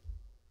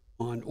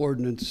on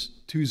ordinance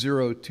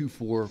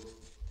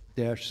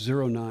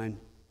 2024-09,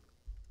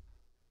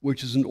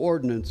 which is an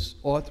ordinance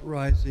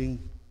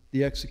authorizing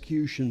the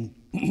execution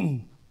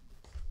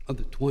of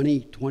the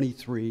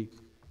 2023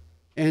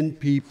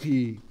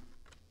 NPP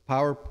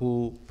Power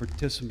Pool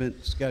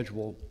Participant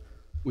Schedule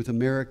with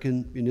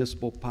American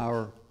Municipal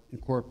Power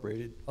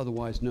Incorporated,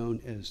 otherwise known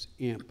as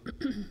AMP.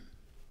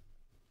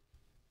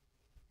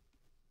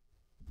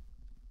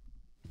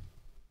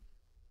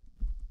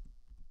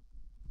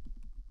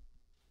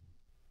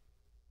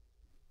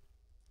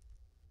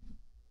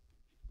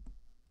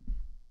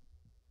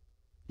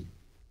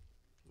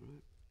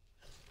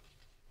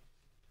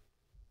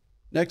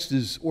 Next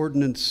is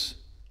ordinance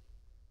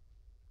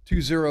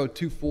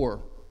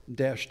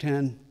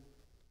 2024-10,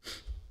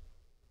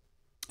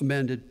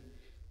 amended,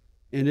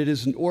 and it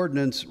is an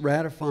ordinance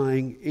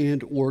ratifying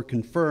and/or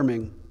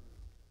confirming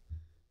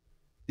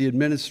the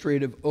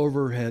administrative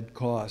overhead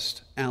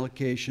cost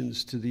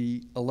allocations to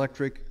the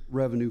Electric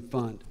Revenue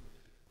Fund,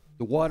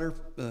 the Water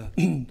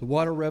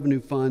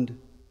Revenue Fund,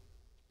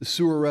 the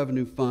Sewer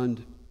Revenue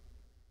Fund,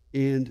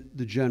 and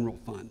the General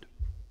Fund.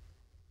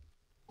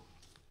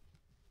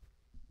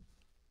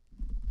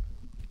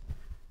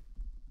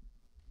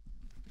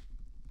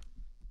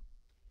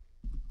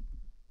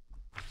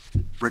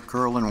 Rick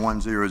Curlin,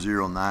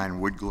 1009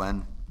 Wood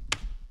Glen.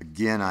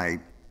 Again, I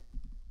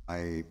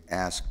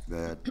ask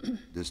that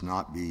this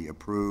not be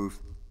approved.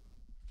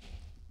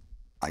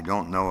 I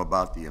don't know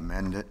about the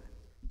amendment,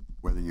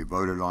 whether you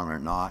voted on it or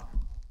not.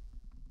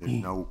 There's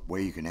no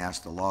way you can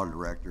ask the law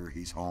director,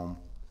 he's home.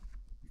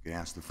 You can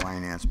ask the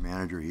finance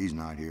manager, he's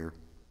not here.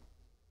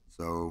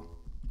 So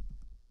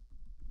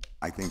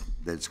I think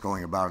that it's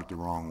going about it the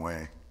wrong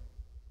way.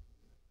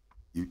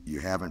 You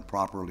haven't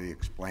properly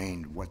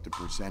explained what the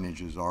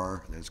percentages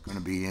are that's going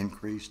to be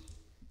increased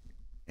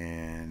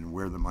and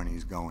where the money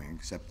is going,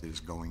 except that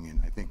it's going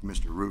in. I think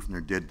Mr.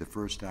 Rufner did the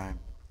first time,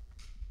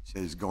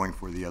 says going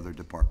for the other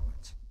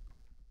departments.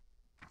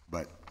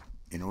 But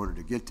in order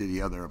to get to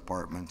the other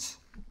departments,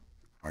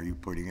 are you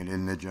putting it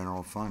in the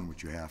general fund,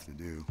 which you have to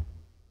do?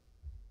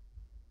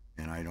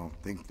 And I don't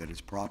think that it's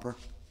proper.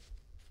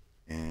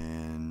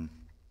 And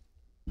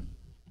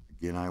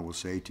again, I will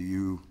say to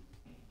you,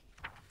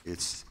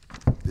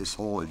 this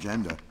whole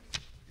agenda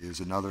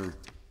is another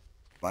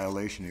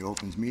violation of the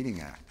Opens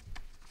Meeting Act,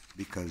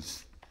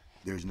 because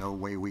there's no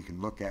way we can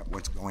look at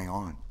what's going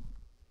on.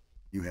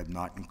 You have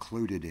not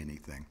included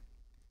anything.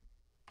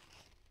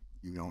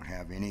 You don't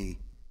have any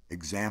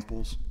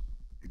examples,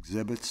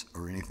 exhibits,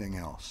 or anything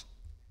else.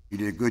 You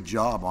did a good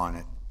job on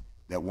it.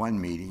 That one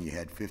meeting, you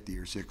had 50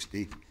 or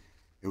 60.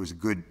 It was a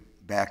good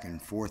back and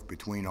forth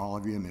between all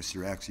of you,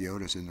 Mr.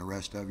 Axiotis and the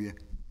rest of you,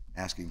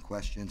 asking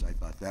questions. I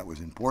thought that was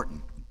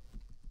important.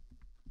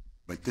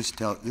 But this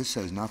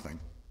says nothing.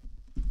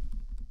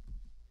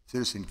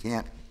 Citizen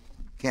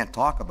can't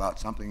talk about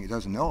something he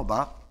doesn't know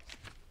about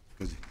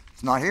because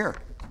it's not here.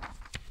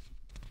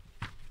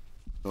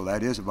 So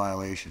that is a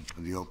violation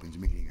of the Opens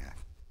Meeting Act.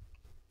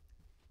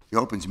 The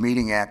Opens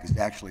Meeting Act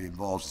actually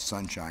involves the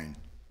sunshine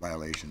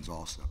violations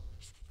also.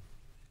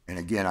 And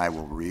again, I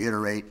will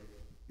reiterate,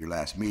 your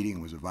last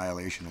meeting was a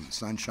violation of the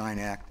Sunshine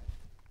Act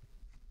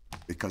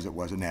because it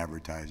wasn't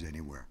advertised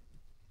anywhere.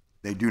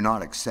 They do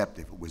not accept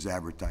if it was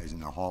advertised in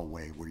the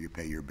hallway where you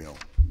pay your bill.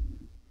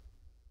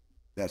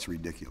 That's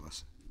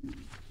ridiculous.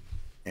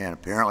 And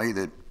apparently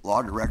the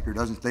law director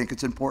doesn't think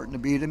it's important to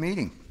be at a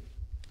meeting.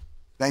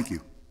 Thank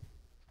you.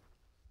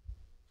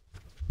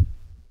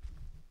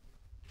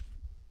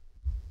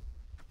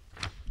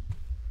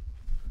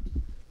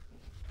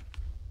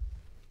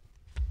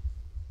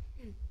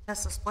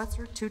 Tessa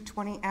Spletzer,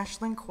 220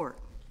 Ashland Court.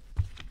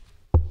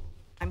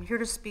 I'm here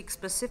to speak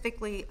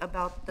specifically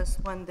about this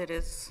one that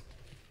is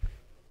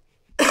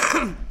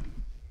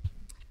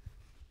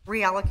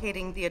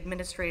reallocating the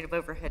administrative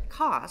overhead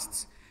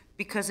costs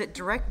because it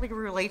directly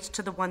relates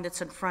to the one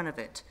that's in front of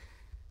it.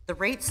 The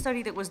rate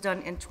study that was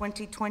done in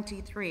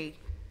 2023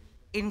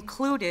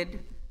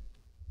 included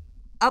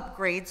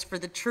upgrades for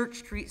the Church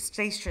Street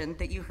station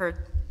that you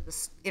heard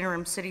the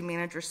interim city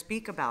manager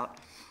speak about.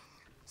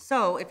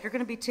 So if you're going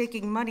to be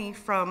taking money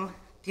from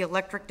the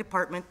electric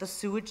department, the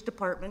sewage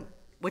department,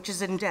 which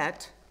is in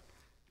debt,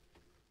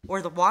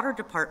 or the water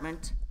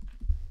department,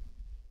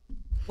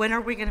 When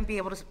are we going to be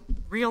able to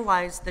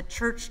realize the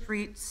Church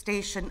Street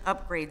station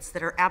upgrades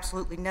that are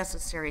absolutely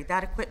necessary?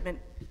 That equipment,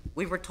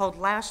 we were told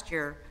last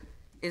year,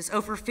 is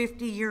over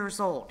 50 years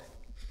old.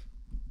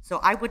 So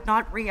I would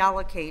not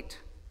reallocate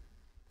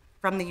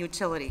from the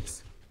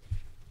utilities.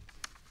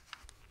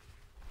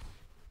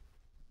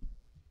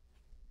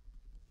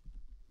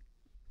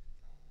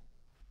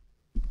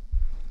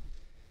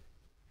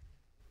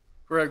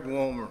 Greg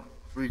Walmer,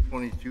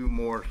 322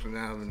 Morrison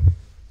Avenue.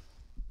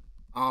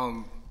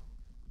 I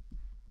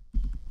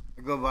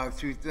go by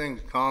two things,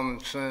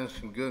 common sense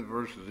and good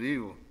versus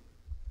evil.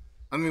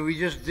 I mean, we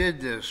just did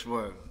this,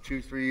 what,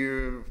 2, 3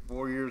 years,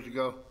 4 years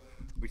ago?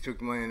 We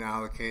took money and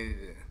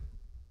allocated it.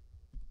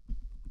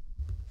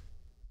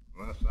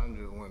 Unless I'm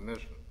just one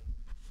missing.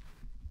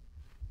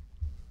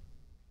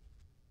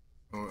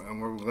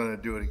 And we're gonna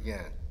do it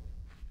again.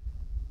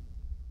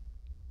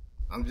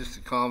 I'm just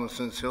a common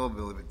sense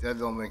hillbilly, but that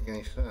don't make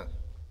any sense.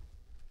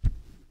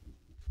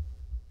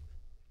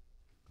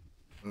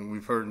 And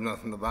we've heard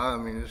nothing about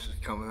it. I mean, this is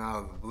coming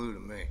out of the blue to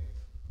me.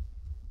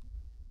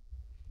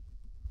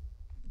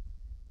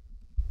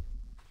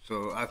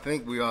 So I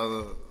think we ought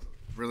to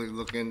really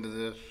look into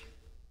this.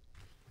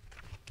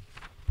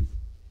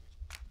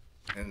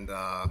 And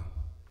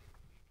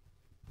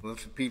let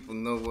the people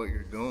know what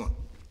you're doing.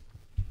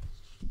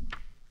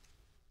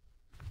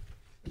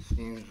 It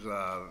seems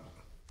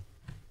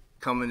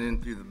coming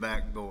in through the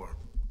back door.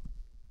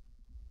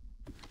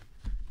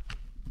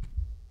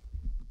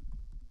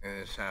 And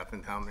it's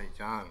happened how many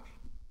times?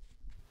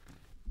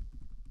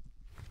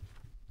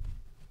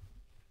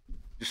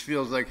 Just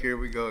feels like here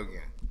we go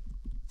again.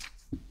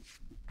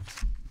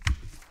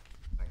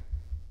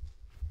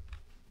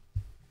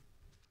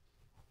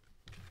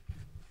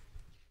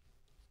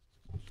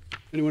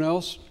 Anyone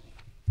else?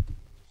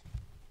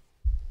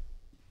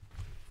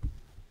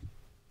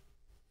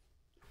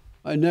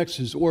 Next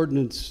is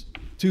ordinance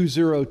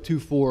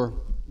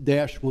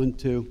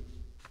 2024-12,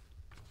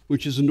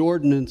 which is an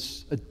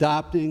ordinance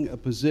adopting a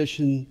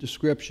position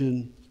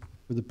description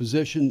for the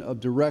position of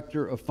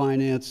Director of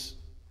Finance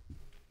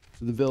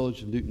for the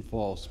Village of Newton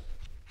Falls.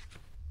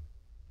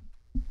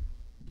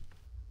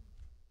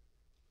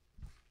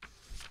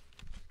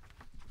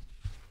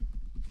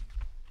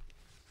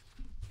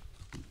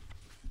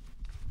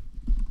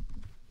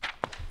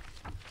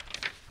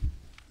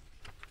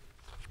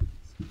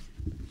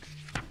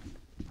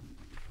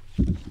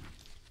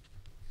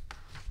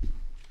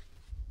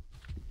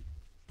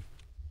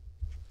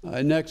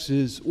 Next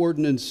is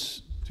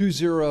ordinance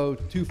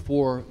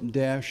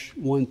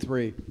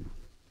 2024-13.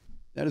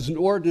 That is an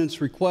ordinance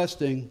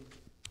requesting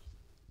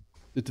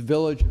that the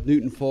Village of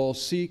Newton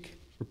Falls seek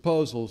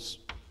proposals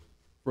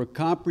for a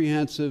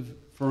comprehensive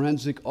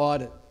forensic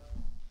audit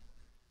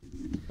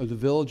of the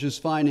village's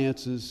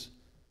finances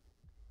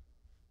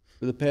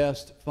for the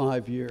past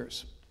 5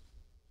 years.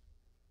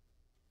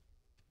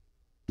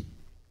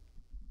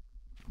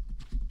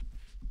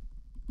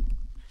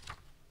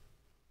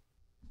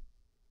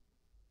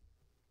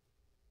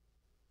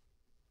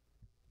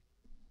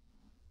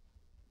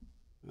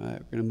 All right,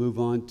 we're going to move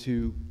on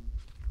to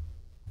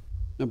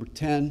number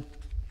 10,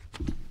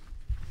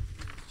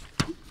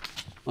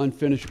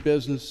 unfinished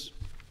business.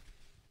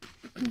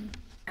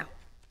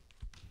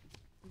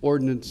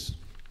 Ordinance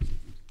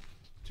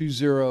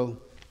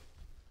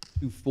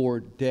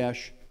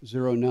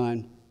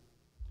 2024-09.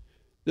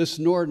 This is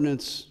an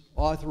ordinance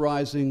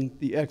authorizing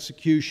the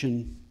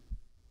execution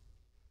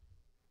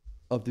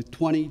of the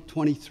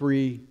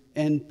 2023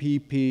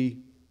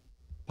 NPP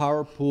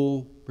Power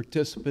Pool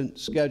Participant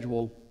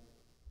Schedule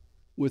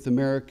with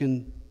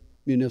American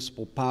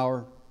Municipal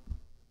Power,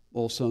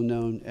 also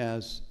known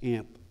as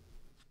AMP.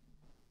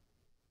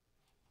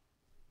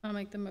 I'll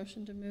make the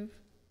motion to move.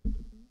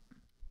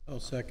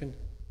 I'll second.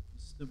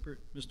 Stimpert,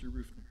 Mr.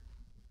 Rufner.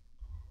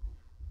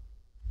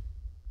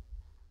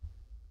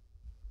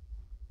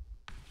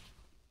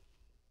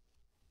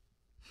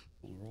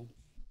 Call the roll.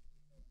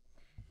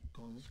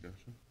 Call the roll.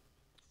 Discussion.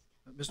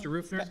 Mr.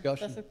 Rufner?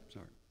 Discussion?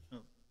 Sorry.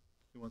 Oh,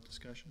 you want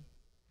discussion?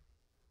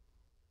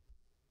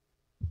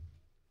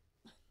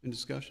 In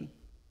discussion?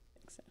 I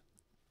think so.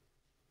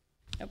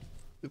 Yep.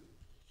 Yep.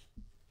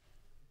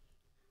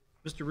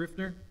 Mr.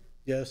 Rufner?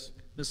 Yes.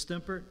 Ms.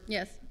 Stimpert?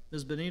 Yes.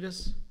 Ms.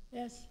 Benitez?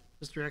 Yes.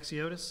 Mr.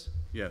 Axiotis?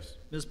 Yes.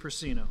 Ms.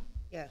 Persino?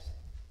 Yes.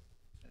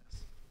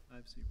 Yes.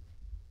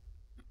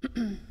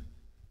 5-0.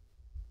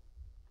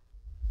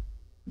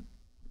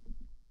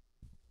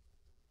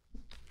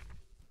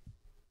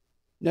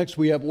 Next,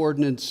 we have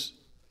ordinance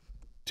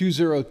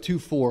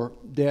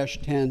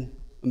 2024-10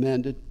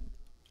 amended.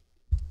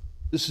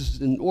 This is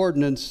an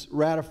ordinance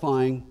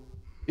ratifying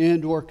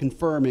and/or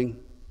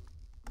confirming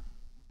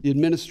the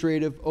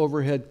administrative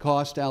overhead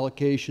cost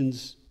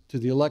allocations to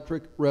the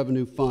Electric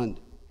Revenue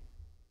Fund,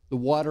 the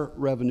Water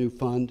Revenue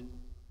Fund,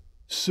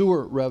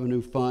 Sewer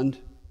Revenue Fund,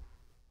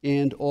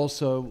 and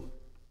also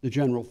the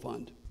General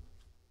Fund.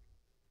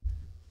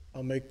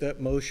 I'll make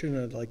that motion.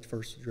 I'd like to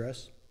first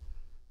address.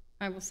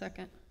 I will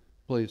second.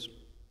 Please.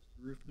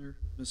 Mr. Rufner,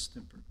 Ms.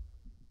 Stimpert.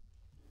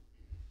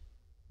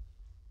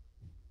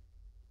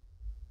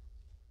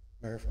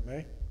 Mayor, if I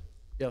may?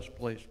 Yes,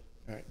 please.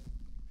 All right.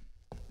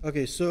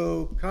 Okay,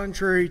 so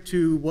contrary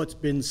to what's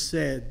been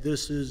said,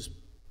 this has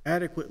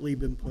adequately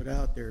been put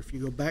out there. If you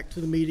go back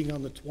to the meeting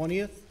on the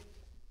 20th,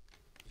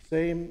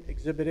 same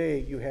Exhibit A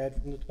you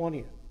had from the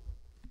 20th.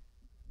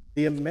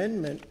 The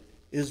amendment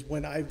is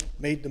when I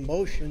made the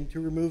motion to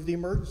remove the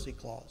emergency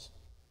clause.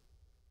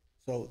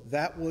 So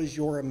that was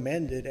your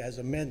amended as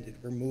amended,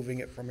 removing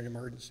it from an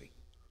emergency.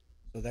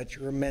 So that's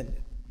your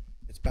amended.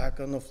 It's back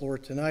on the floor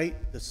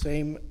tonight, the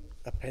same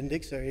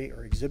Appendix A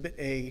or Exhibit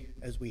A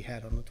as we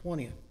had on the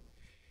 20th.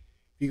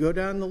 If you go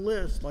down the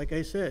list, like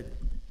I said,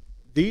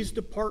 these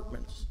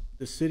departments,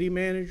 the city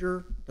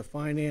manager, the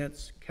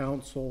finance,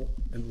 council,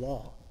 and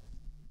law,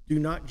 do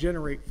not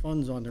generate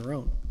funds on their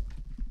own.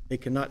 They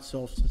cannot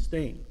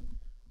self-sustain.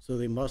 So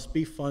they must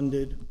be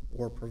funded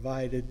or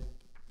provided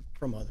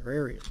from other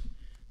areas.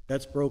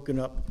 That's broken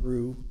up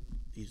through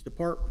these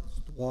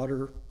departments: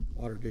 water,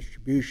 water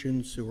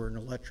distribution, sewer, and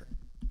electric.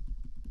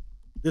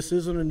 This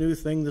isn't a new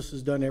thing. This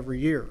is done every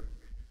year.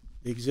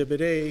 The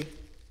Exhibit A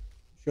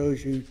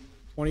shows you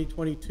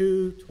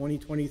 2022,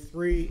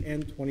 2023,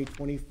 and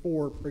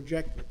 2024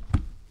 projected.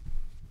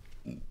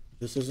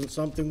 This isn't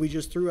something we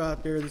just threw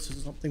out there. This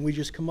is something we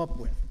just come up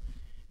with.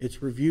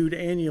 It's reviewed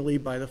annually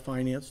by the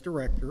finance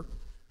director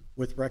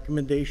with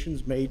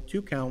recommendations made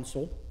to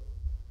council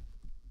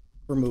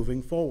for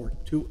moving forward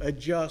to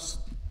adjust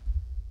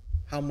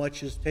how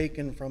much is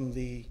taken from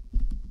the,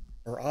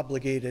 or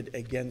obligated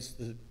against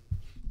the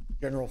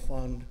general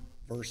fund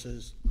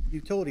versus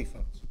utility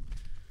funds.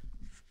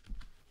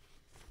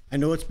 I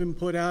know it's been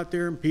put out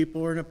there and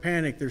people are in a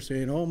panic. They're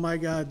saying, oh my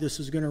God, this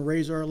is going to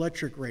raise our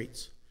electric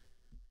rates.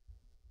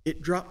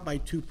 It dropped by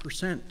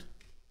 2%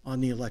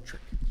 on the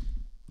electric.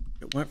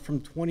 It went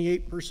from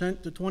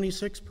 28% to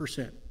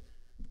 26%.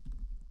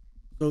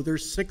 So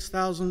there's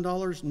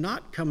 $6,000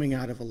 not coming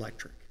out of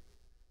electric.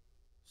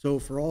 So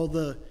for all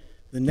the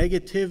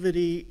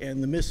negativity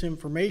and the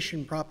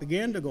misinformation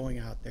propaganda going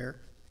out there,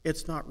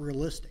 it's not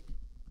realistic.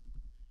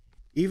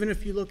 Even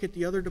if you look at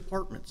the other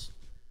departments,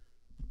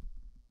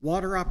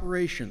 water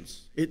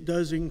operations, it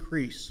does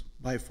increase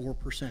by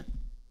 4%.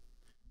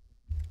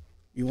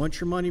 You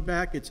want your money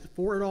back, it's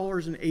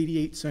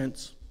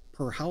 $4.88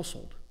 per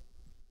household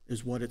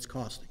is what it's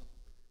costing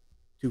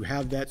to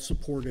have that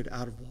supported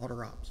out of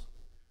water ops.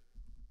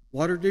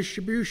 Water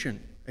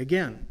distribution,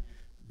 again,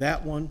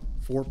 that one,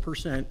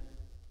 4%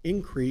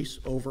 increase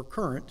over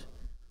current,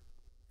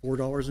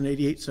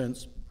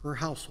 $4.88 per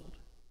household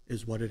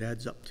is what it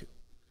adds up to.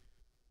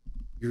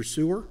 Your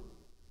sewer,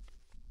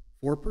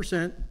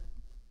 4%,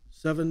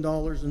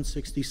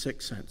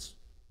 $7.66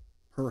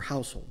 per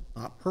household,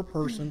 not per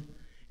person,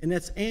 and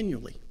that's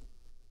annually.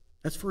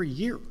 That's for a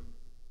year.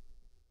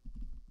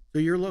 So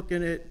you're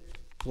looking at,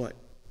 what,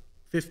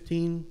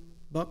 $15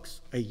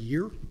 a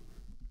year?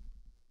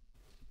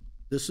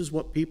 This is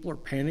what people are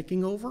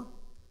panicking over?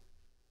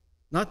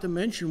 Not to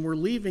mention, we're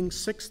leaving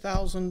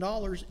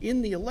 $6,000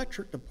 in the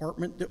electric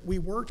department that we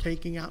were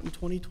taking out in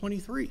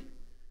 2023.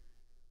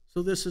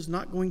 So this is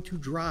not going to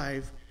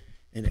drive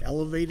an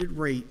elevated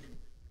rate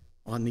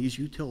on these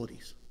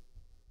utilities.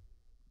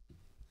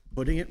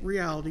 Putting it in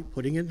reality,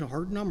 putting it in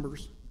hard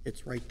numbers,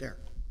 it's right there.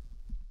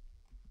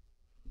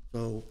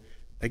 So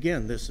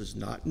again, this is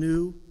not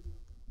new.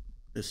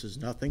 This is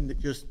nothing that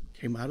just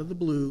came out of the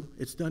blue.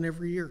 It's done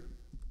every year.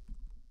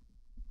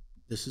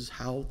 This is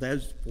how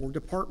those four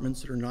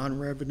departments that are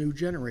non-revenue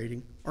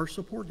generating are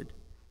supported.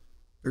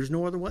 There's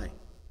no other way.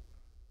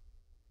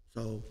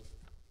 So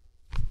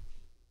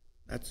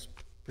that's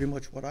pretty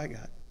much what I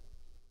got.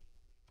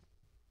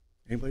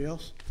 Anybody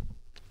else?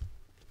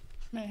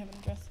 May I have an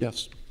address?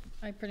 Yes.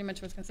 I pretty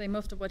much was going to say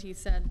most of what he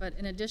said, but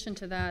in addition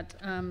to that,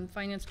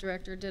 Finance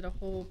Director did a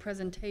whole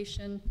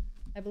presentation,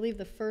 I believe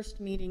the first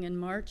meeting in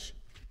March,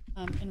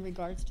 in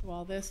regards to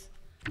all this.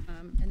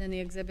 And then the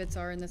exhibits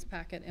are in this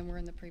packet and were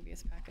in the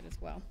previous packet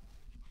as well.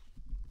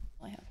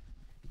 All I have.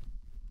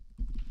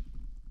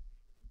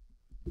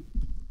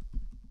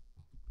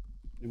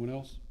 Anyone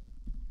else?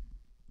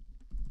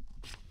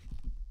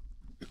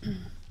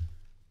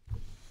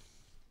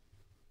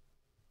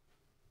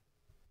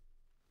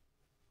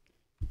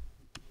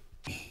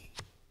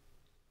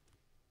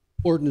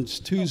 Ordinance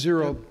 20,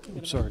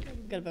 I'm sorry.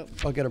 Got a vote.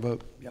 I'll get a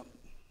vote, yeah.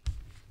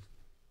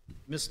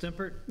 Ms.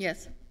 Stimpert?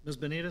 Yes. Ms.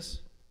 Benitez?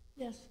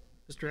 Yes.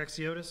 Mr.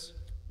 Exiotis?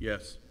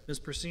 Yes. Ms.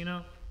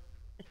 Persino?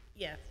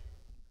 Yes.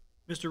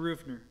 Mr.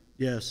 Rufner?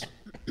 Yes.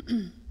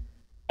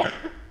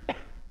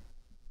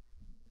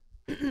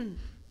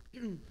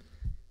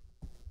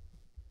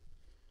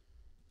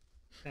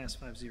 Pass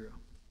 5-0.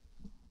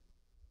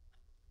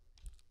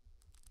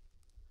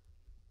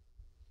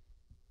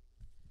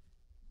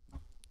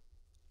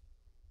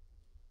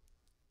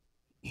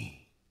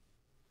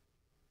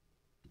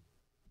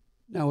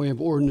 Now we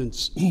have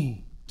ordinance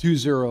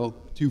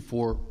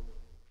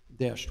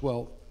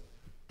 2024-12.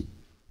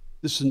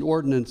 This is an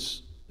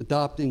ordinance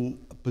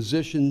adopting a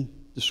position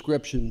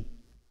description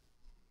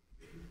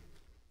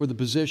for the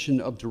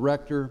position of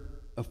Director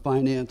of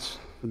Finance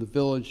for the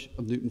Village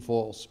of Newton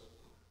Falls.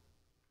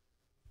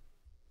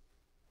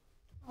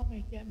 I'll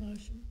make that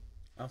motion.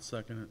 I'll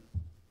second it.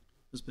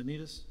 Ms.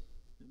 Benitez,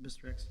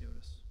 Mr.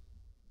 Exiotis.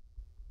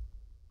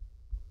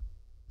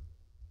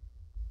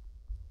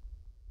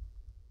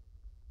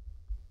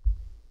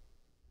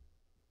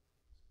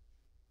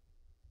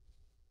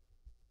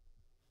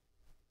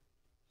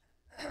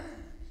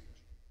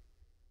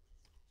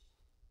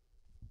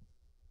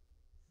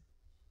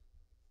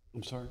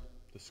 I'm sorry?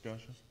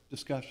 Discussion?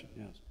 Discussion,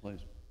 yes,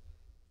 please.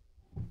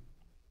 No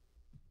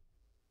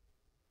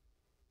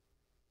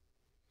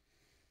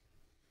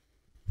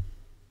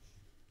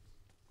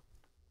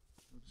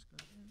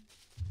discussion?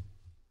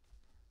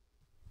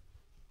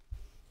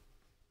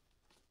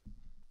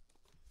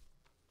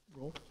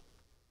 Roll.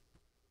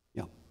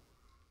 Yeah.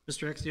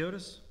 Mr.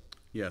 Exiotis?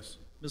 Yes.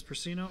 Ms.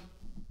 Persino?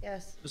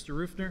 Yes. Mr.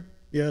 Rufner?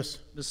 Yes.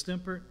 Ms.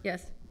 Stimpert?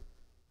 Yes.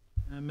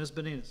 And Ms.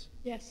 Benitez?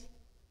 Yes.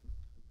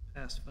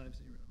 Pass 5-0.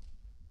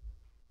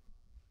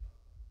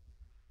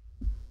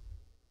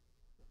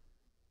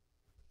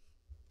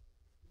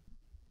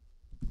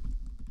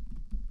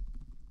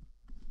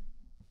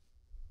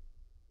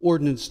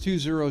 Ordinance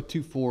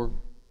 2024-13.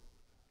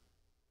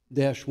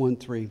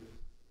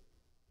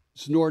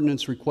 It's an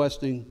ordinance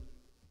requesting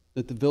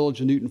that the Village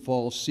of Newton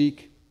Falls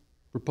seek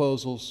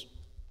proposals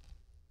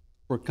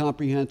for a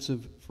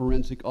comprehensive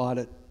forensic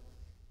audit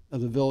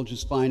of the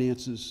village's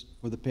finances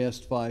for the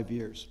past 5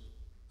 years.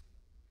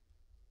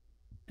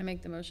 I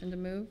make the motion to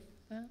move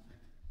that?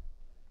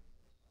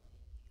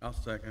 I'll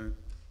second it.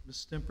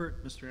 Ms.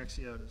 Stimpert, Mr.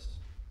 Exiotis.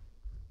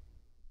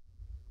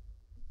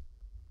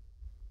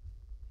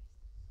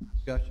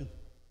 Discussion,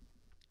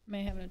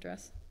 May I have an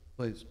address?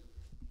 please.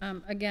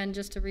 Again,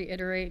 just to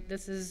reiterate,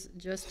 this is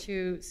just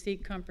to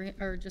seek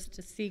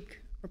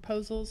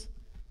proposals.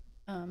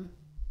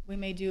 We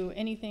may do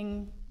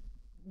anything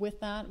with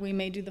that. We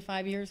may do the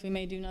 5 years, we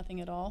may do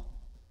nothing at all.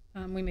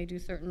 We may do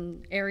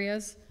certain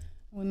areas,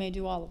 we may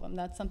do all of them.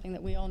 That's something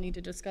that we all need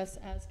to discuss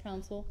as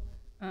council,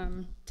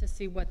 to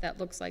see what that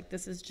looks like.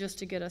 This is just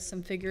to get us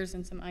some figures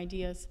and some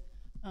ideas,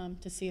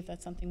 to see if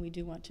that's something we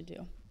do want to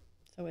do.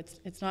 So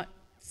it's not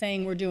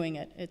saying we're doing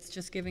it, it's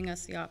just giving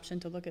us the option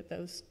to look at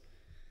those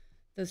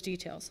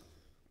details.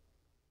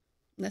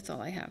 That's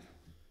all I have.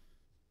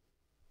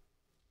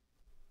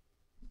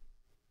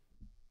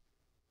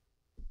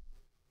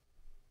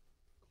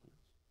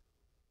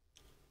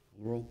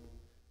 Roll.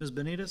 Ms.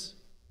 Benitez?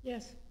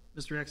 Yes.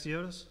 Mr.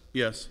 Exiotis?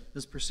 Yes.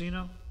 Ms.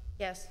 Persino?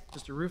 Yes.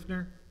 Mr.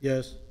 Rufner?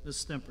 Yes.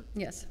 Ms. Stimpert?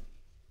 Yes.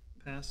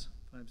 Pass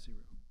 5-0.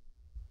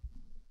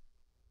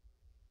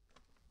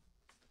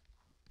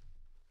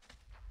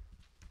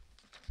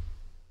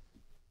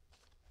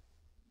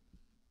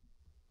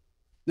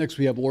 Next,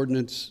 we have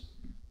ordinance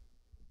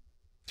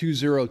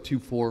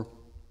 2024-14.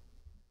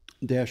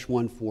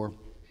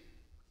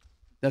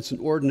 That's an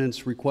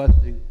ordinance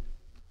requesting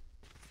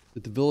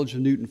that the Village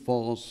of Newton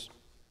Falls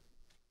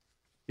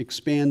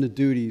expand the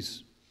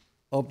duties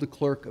of the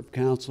Clerk of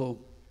Council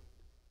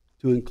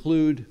to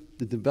include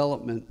the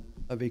development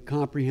of a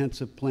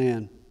comprehensive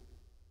plan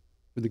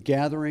for the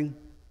gathering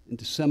and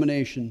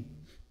dissemination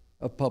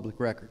of public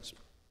records.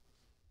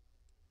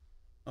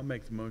 I'll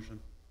make the motion.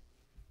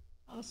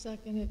 I'll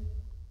second it.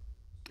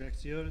 Mr.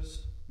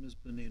 Exiotis, Ms.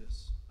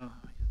 Benitez.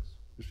 Yes.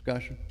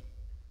 Discussion?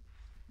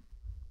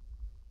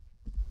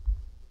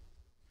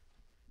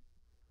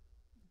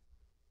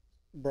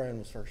 Brian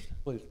was first.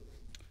 Please.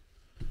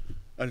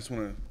 I just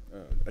want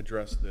to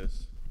address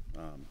this.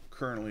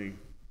 Currently,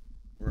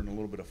 we're in a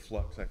little bit of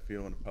flux, I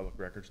feel, in the Public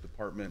Records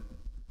Department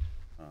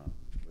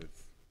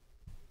with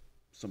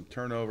some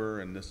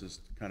turnover, and this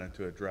is kind of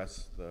to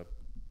address the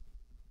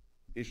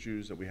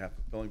issues that we have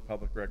fulfilling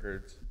public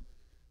records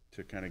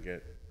to kind of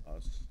get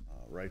us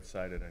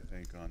right-sided, I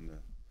think, on the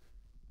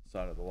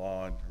side of the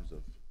law in terms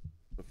of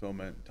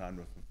fulfillment, time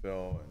to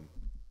fulfill,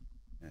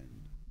 and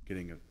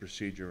getting a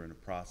procedure and a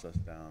process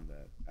down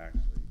that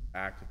actually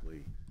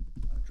actively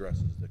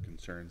addresses the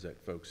concerns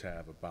that folks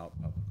have about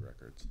public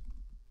records.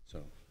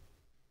 So,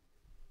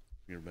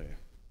 give everybody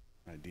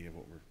an idea of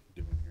what we're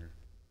doing here.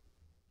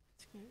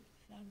 That's good.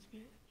 Sounds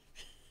good.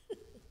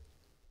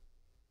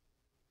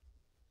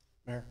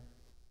 Mayor,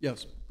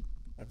 Yes,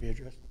 might be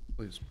addressed.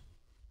 please.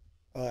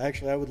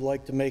 Actually, I would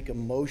like to make a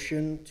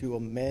motion to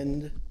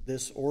amend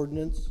this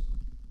ordinance,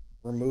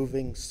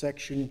 removing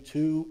section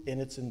 2 in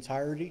its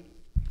entirety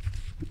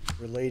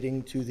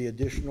relating to the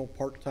additional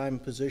part-time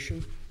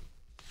position.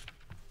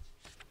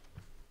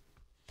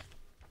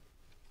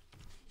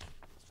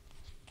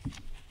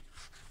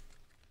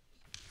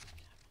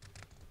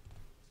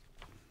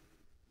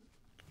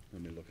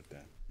 Let me look at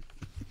that.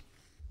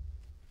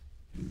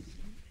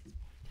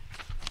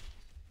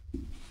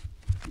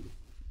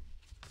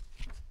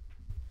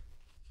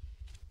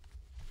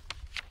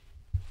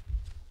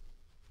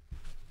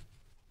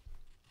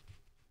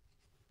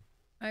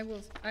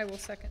 I will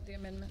second the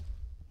amendment.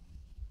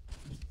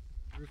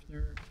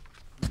 Rufner,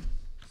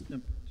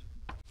 Stimpert.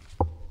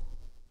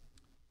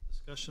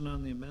 Discussion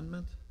on the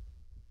amendment?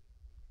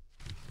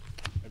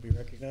 May I be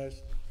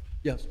recognized?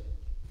 Yes.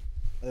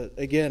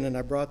 Again, and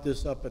I brought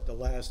this up at the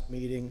last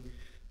meeting,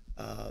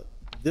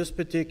 This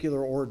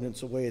particular ordinance,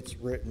 the way it's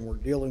written, we're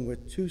dealing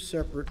with two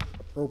separate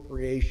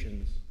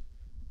appropriations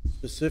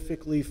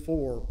specifically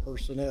for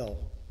personnel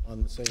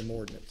on the same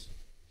ordinance.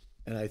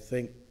 And I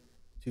think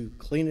to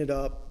clean it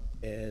up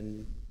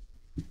and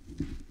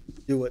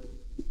do it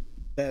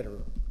better,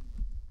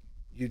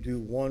 you do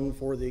one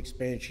for the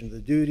expansion of the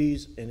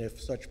duties, and if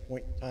such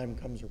point in time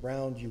comes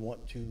around, you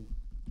want to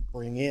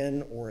bring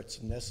in, or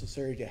it's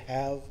necessary to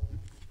have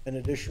an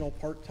additional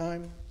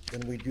part-time, then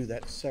we do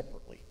that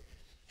separately.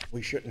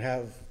 We shouldn't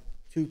have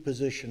two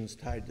positions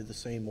tied to the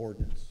same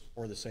ordinance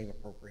or the same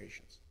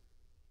appropriations.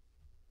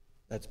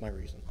 That's my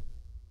reason.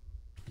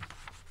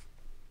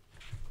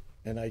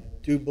 And I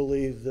do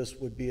believe this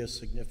would be a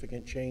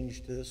significant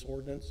change to this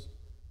ordinance.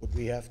 Would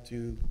we have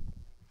to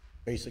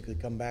basically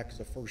come back as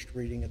a first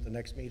reading at the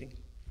next meeting?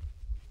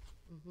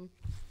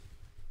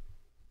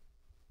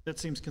 That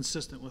seems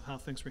consistent with how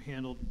things were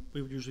handled.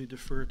 We would usually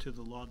defer to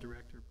the law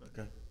director, but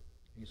Okay. it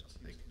seems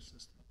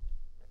consistent.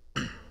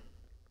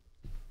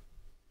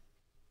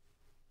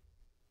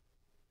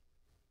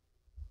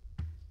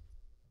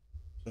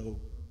 So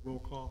Roll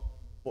call,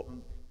 or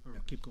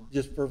keep going.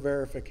 just for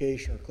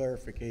verification or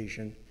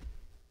clarification,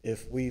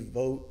 if we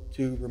vote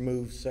to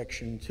remove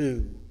section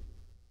 2,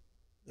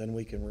 then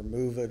we can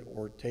remove it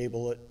or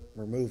table it,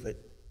 remove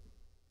it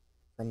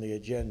from the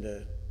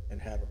agenda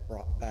and have it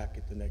brought back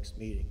at the next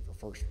meeting for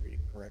first reading,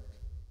 correct?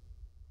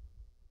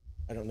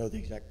 I don't know the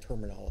exact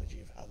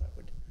terminology of how that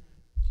would.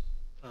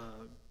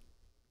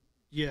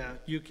 Yeah,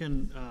 you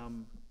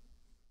can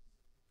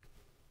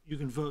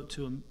vote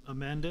to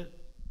amend it,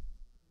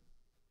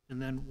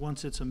 and then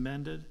once it's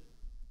amended,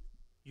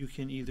 you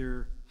can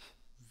either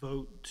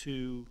vote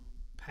to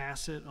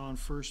pass it on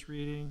first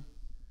reading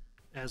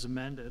as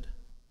amended.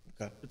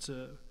 Okay. It's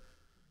a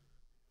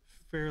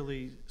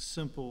fairly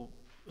simple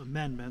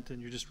amendment,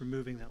 and you're just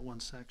removing that one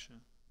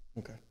section.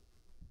 Okay.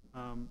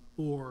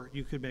 Or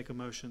you could make a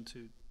motion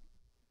to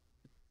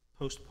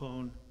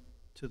postpone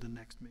to the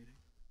next meeting.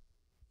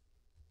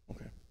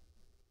 Okay.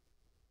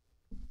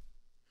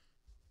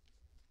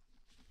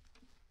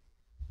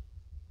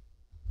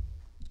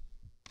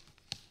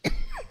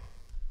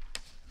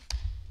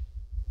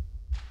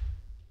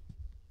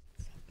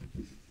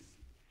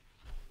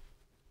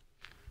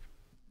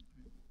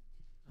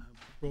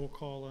 Roll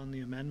call on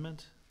the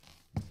amendment.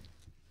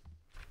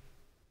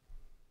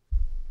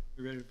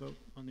 You ready to vote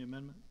on the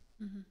amendment?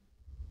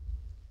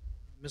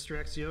 Mr.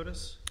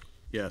 Axiotis?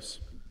 Yes.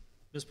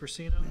 Ms.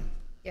 Persino?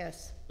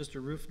 Yes.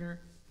 Mr. Rufner?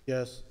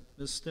 Yes.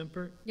 Ms.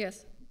 Stimpert?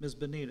 Yes. Ms.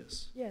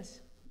 Benitez?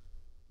 Yes.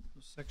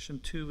 Section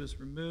 2 is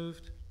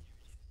removed.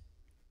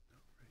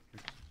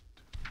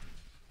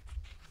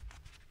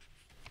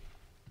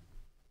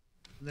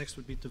 Next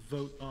would be to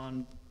vote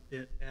on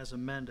it as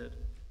amended.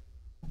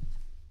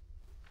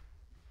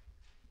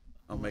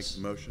 I'll make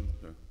the motion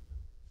Sorry.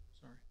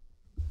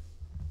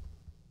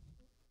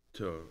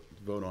 to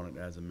vote on it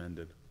as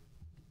amended.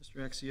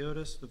 Mr.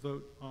 Axiotis, the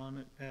vote on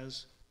it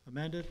as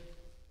amended,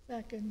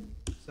 Second.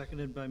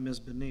 seconded by Ms.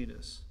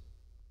 Benitez.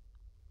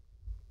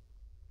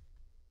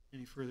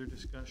 Any further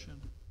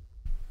discussion?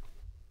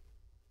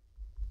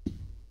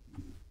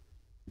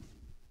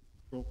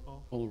 Roll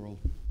call. Call the roll.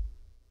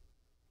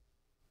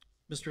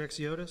 Mr.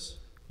 Axiotis?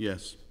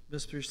 Yes.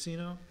 Ms.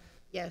 Persino?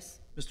 Yes.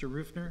 Mr.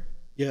 Rufner?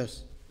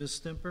 Yes. Ms.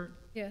 Stimpert?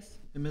 Yes.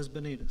 And Ms.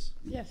 Benitez?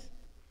 Yes.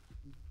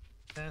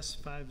 Pass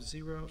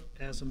 5-0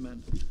 as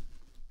amended.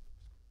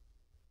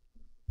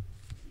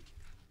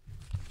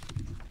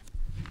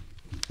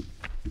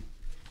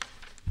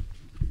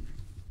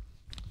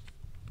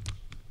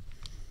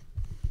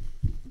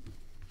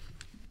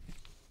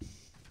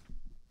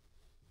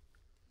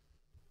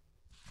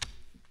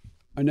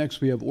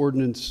 Next, we have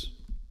ordinance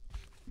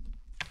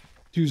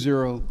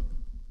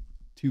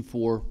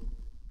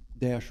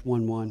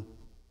 2024-11.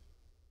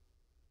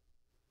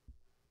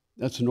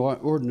 That's an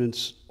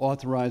ordinance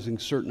authorizing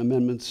certain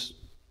amendments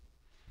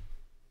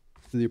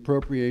to the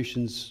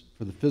appropriations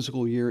for the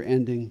fiscal year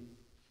ending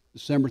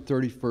December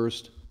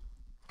 31st,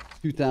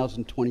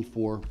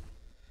 2024,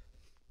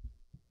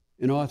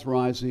 and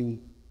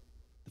authorizing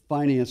the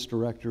finance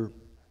director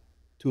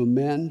to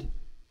amend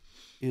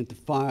and to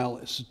file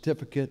a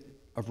certificate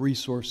of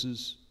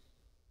resources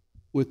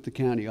with the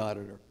county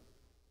auditor.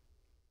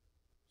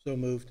 So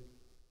moved.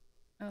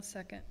 I'll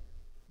second.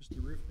 Mr.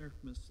 Rufner,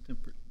 Ms.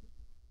 Stimpert.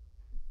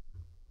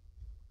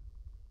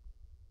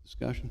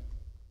 Discussion?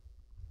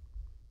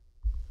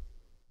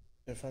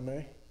 If I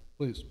may.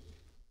 Please.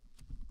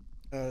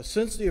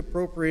 Since the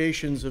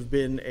appropriations have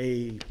been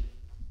a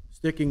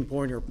sticking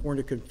point or point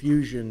of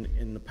confusion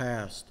in the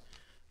past,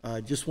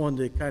 I just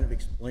wanted to kind of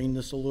explain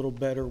this a little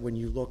better when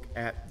you look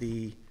at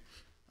the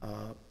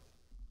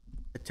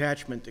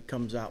attachment that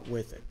comes out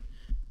with it.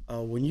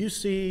 When you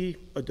see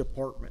a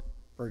department,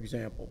 for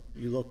example,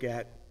 you look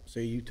at,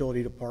 say,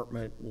 utility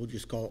department, we'll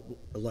just call it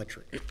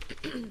electric.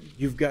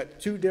 You've got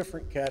two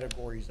different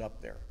categories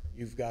up there.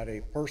 You've got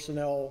a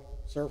personal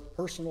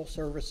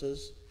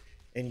services,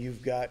 and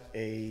you've got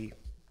a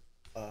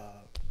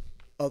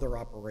other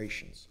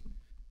operations.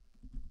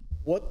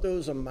 What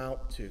those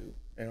amount to,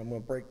 and I'm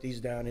going to break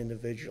these down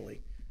individually,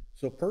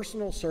 So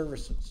personal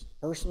services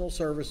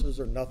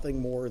are nothing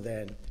more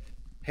than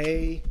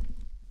pay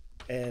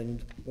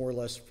and more or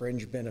less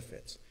fringe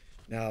benefits.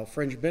 Now,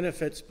 fringe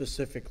benefits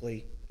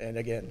specifically, and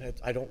again,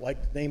 I don't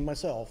like the name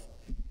myself,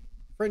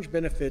 fringe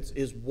benefits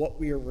is what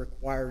we are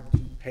required to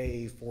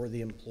pay for the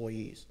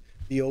employees,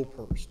 the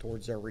OPERS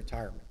towards their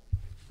retirement.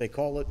 They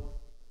call it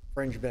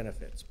fringe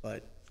benefits,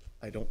 but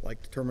I don't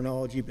like the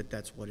terminology, but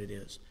that's what it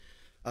is.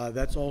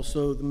 That's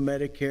also the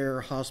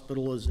Medicare,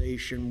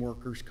 hospitalization,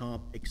 workers'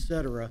 comp, et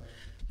cetera,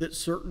 that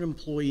certain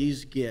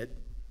employees get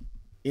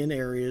in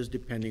areas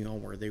depending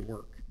on where they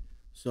work.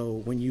 So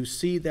when you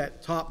see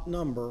that top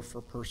number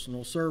for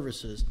personal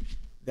services,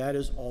 that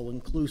is all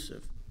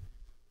inclusive.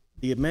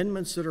 The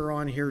amendments that are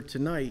on here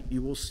tonight,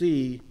 you will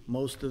see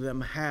most of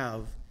them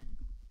have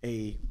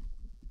a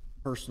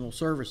personal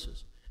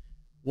services.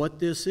 What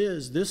this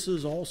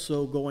is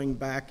also going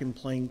back and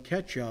playing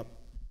catch up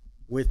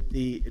with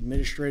the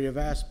administrative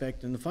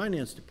aspect in the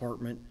finance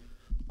department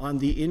on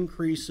the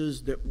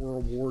increases that were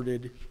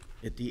awarded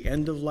at the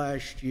end of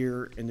last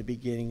year and the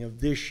beginning of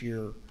this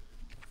year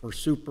for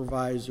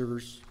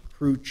supervisors,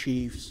 crew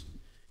chiefs,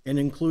 and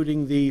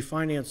including the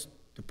finance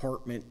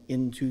department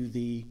into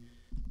the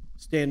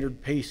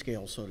standard pay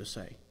scale, so to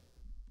say,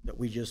 that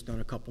we just done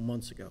a couple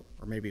months ago,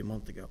 or maybe a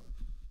month ago.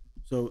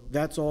 So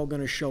that's all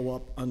going to show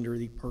up under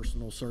the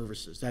personal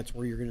services. That's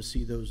where you're going to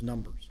see those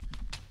numbers.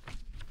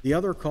 The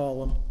other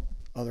column,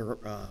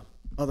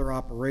 other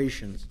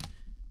operations,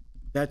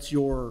 that's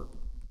your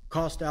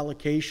cost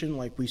allocation,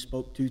 like we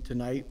spoke to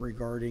tonight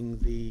regarding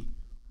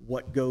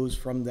what goes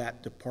from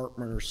that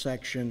department or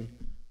section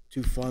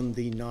to fund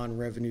the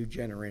non-revenue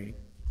generating.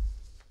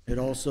 It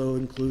also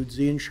includes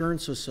the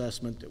insurance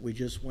assessment that we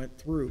just went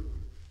through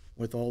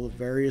with all the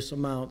various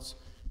amounts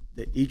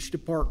that each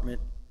department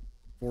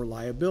for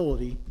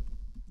liability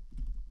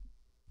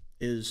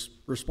is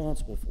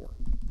responsible for.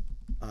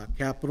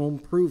 Capital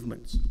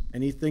improvements,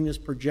 anything that's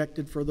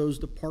projected for those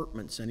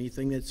departments,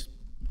 anything that's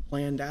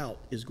planned out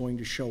is going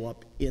to show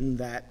up in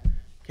that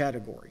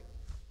category.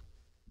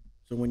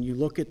 So when you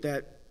look at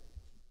that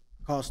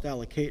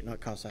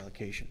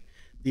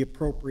the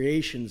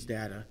appropriations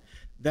data,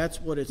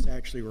 that's what it's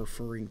actually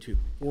referring to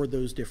for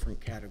those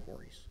different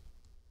categories.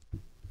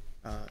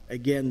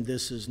 Again,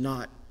 this is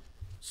not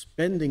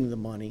spending the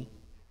money,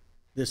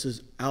 this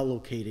is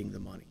allocating the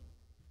money.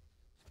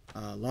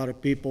 A lot of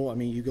people, I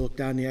mean, you look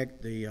down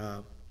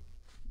the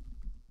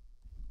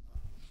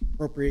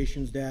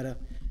appropriations data,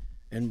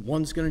 and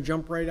one's going to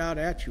jump right out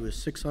at you is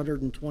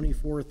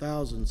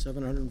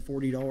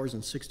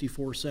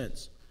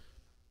 $624,740.64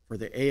 for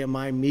the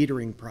AMI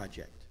metering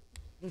project.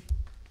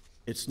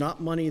 It's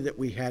not money that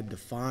we had to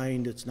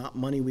find, it's not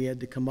money we had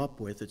to come up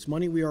with, it's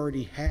money we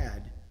already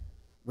had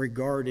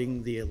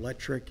regarding the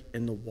electric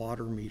and the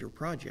water meter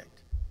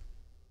project.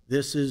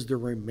 This is the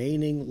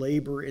remaining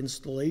labor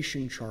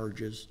installation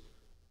charges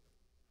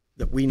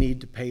that we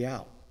need to pay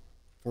out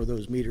for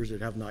those meters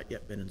that have not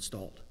yet been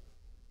installed.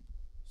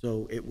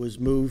 So it was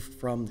moved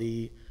from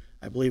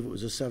I believe it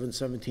was a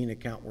 717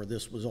 account where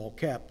this was all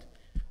kept,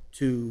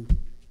 to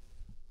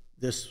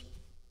this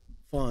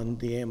fund,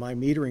 the AMI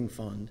metering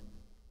fund,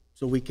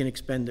 so we can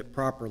expend it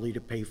properly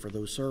to pay for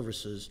those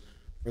services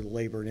for the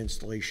labor and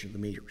installation of the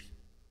meters.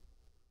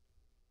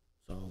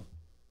 So,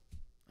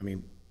 I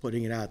mean,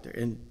 putting it out there.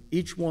 And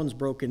each one's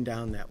broken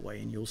down that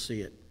way, and you'll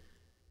see it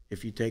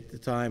if you take the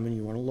time and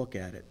you want to look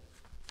at it.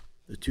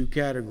 The two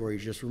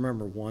categories, just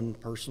remember, one,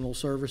 personal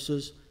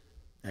services,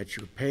 that's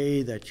your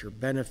pay, that's your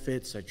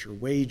benefits, that's your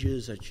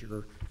wages, that's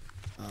your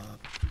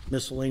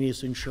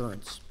miscellaneous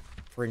insurance,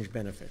 fringe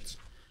benefits.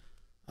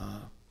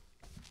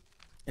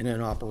 And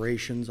then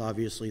operations,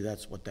 obviously,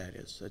 that's what that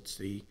is. That's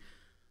the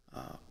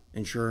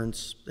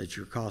insurance, that's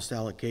your cost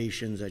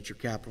allocations, that's your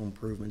capital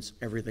improvements,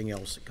 everything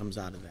else that comes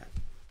out of that.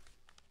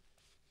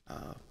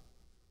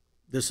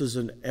 This is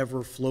an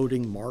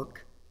ever-floating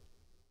mark.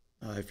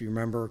 If you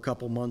remember a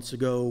couple months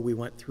ago, we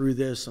went through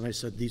this and I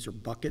said these are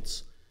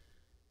buckets.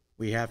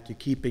 We have to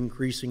keep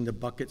increasing the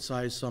bucket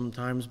size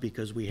sometimes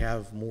because we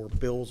have more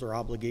bills or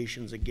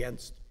obligations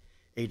against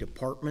a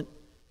department.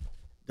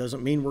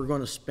 Doesn't mean we're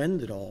going to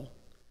spend it all.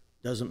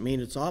 Doesn't mean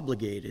it's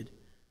obligated.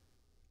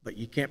 But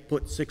you can't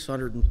put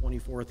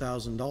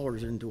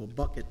 $624,000 into a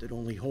bucket that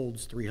only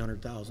holds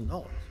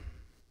 $300,000.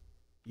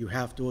 You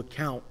have to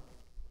account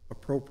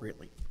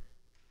appropriately.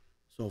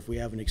 So if we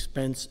have an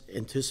expense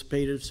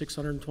anticipated of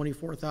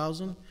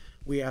 $624,000,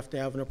 we have to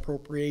have an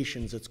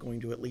appropriations that's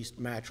going to at least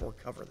match or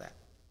cover that.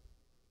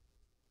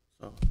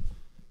 So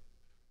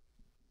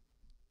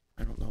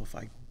I don't know if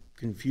I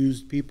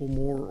confused people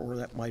more or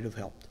that might have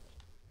helped.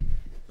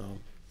 So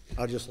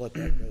I'll just let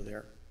that go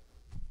there.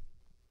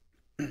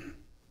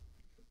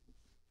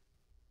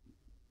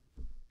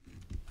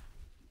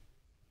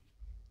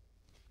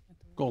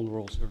 Call the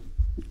roll, sir.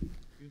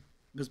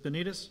 Ms.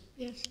 Benitez?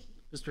 Yes.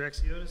 Mr.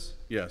 Axiotis?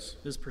 Yes.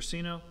 Ms.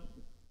 Persino?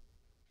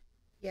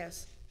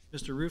 Yes.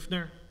 Mr.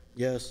 Rufner?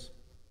 Yes.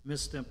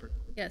 Ms. Stempert?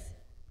 Yes.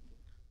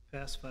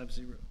 Pass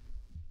 5-0.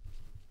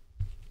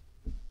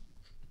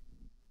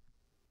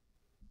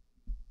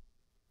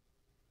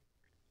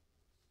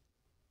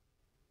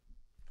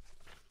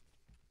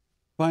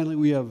 Finally,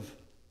 we have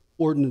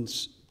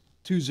ordinance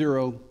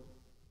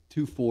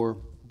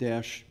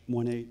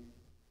 2024-18.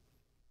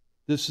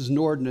 This is an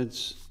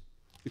ordinance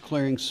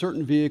declaring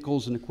certain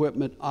vehicles and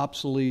equipment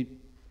obsolete,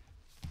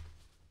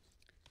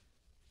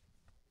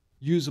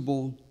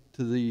 usable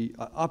to the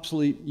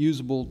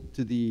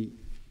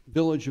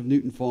Village of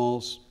Newton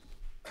Falls,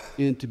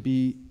 and to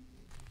be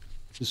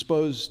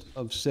disposed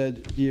of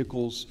said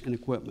vehicles and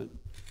equipment.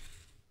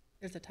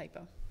 There's a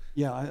typo.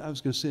 Yeah, I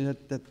was going to say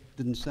that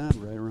didn't sound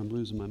right, or I'm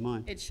losing my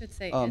mind. It should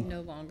say and no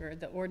longer.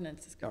 The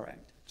ordinance is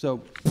correct.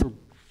 So we're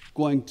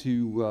going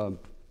to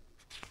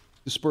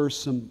disperse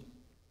some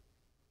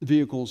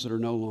vehicles that are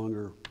no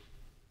longer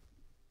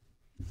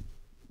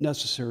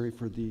necessary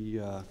for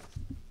the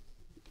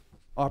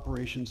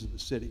operations of the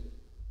city.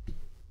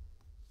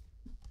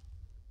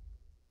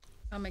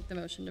 I'll make the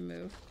motion to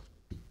move.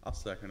 I'll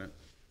second it.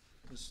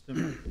 Ms.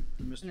 Stimmer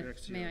and Mr.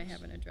 Exiotis. May I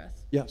have an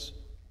address? Yes.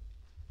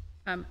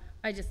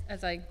 I just,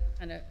 as I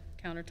kind of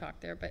counter-talk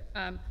there, but,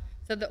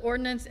 so the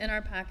ordinance in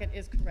our packet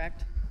is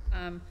correct.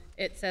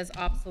 It says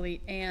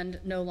obsolete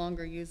and no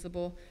longer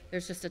usable.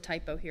 There's just a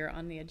typo here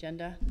on the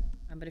agenda,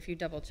 but if you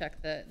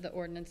double-check the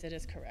ordinance, it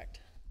is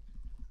correct.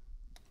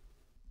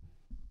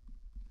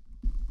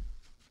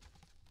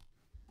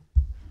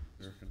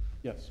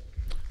 Yes.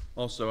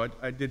 Also,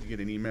 I did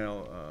get an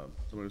email,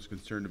 someone was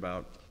concerned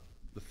about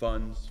the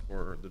funds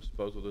for the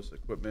disposal of this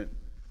equipment.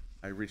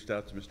 I reached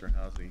out to Mr.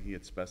 Housing. He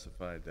had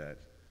specified that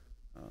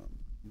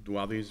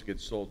while these get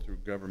sold through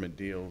government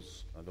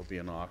deals, there'll be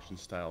an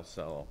auction-style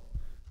sale.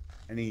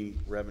 Any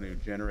revenue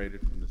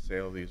generated from the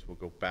sale of these will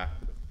go back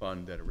to the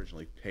fund that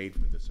originally paid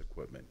for this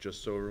equipment,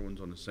 just so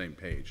everyone's on the same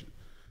page. It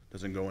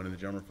doesn't go into the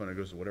general fund, it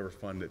goes to whatever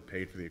fund that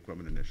paid for the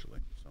equipment initially,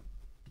 so.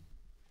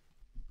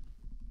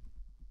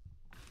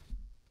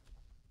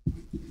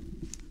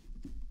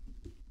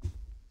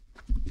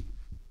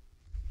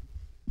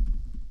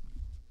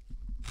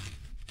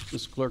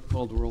 Mr. Clerk,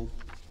 call the roll.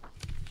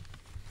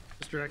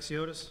 Mr.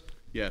 Exiotis?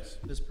 Yes.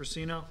 Ms.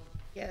 Persino?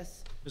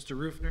 Yes. Mr.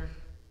 Rufner?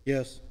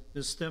 Yes.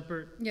 Ms.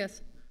 Stimpert?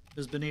 Yes.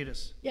 Ms.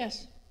 Benitez?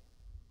 Yes.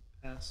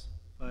 Pass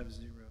 5-0.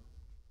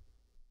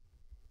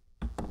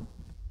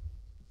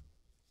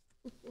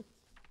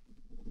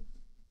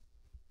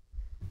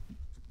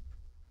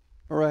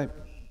 All right.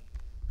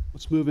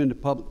 Let's move into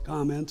public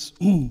comments.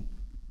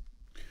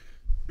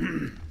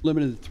 Limited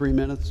to 3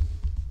 minutes.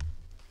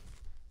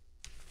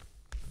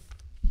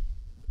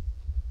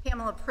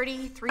 Pamela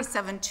Pretty,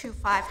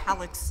 3725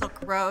 Halleck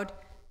Road,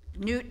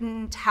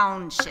 Newton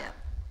Township.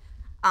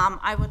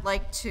 I would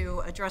like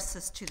to address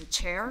this to the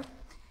chair,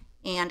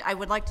 and I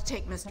would like to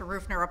take Mr.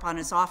 Rufner up on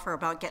his offer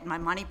about getting my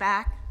money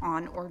back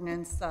on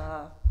ordinance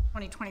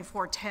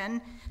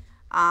 2024-10.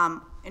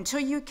 Until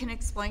you can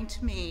explain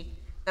to me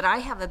that I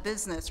have a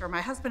business, or my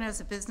husband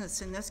has a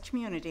business in this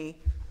community,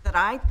 that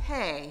I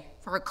pay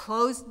for a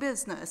closed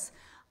business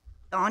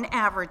on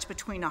average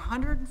between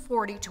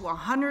 $140 to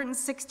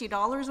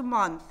 $160 a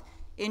month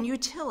in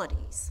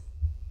utilities.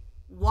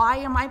 Why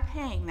am I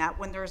paying that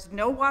when there's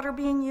no water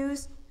being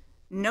used,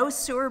 no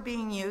sewer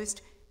being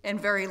used, and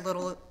very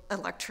little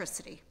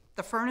electricity?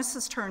 The furnace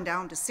is turned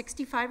down to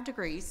 65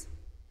 degrees,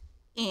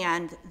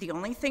 and the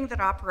only thing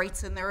that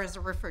operates in there is a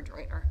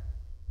refrigerator.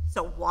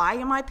 So why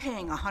am I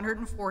paying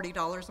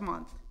 $140 a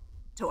month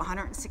to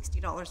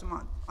 $160 a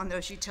month on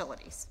those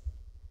utilities?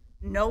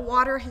 No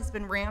water has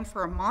been ran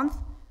for a month.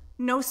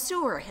 No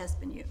sewer has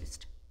been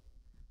used.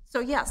 So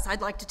yes,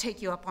 I'd like to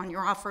take you up on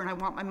your offer and I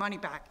want my money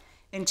back.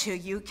 Until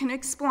you can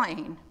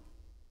explain,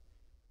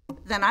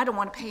 then I don't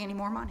want to pay any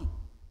more money.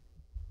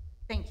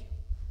 Thank you.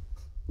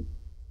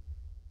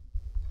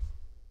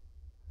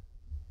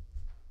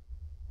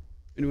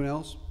 Anyone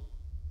else?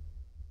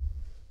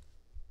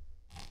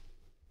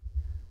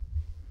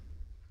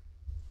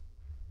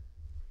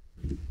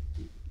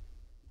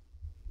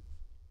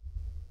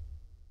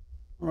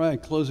 All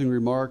right, closing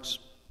remarks.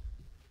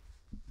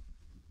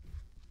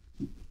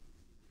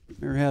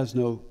 Mayor has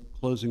no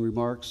closing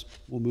remarks.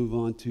 We'll move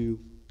on to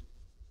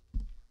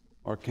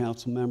our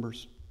council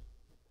members.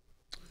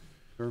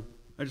 Sure.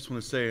 I just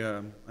want to say,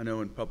 I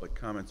know in public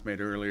comments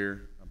made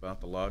earlier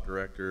about the law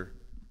director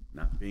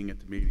not being at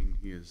the meeting,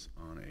 he is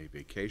on a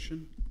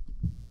vacation,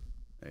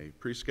 a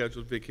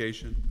pre-scheduled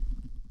vacation,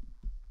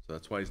 so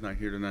that's why he's not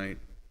here tonight.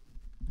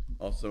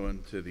 Also,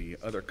 into the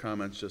other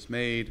comments just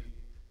made,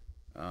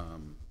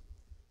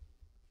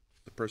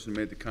 the person who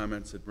made the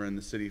comments had been in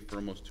the city for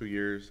almost 2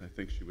 years. I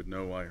think she would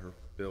know why her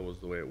bill was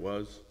the way it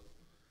was.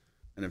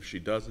 And if she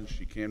doesn't,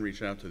 she can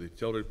reach out to the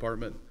utility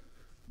department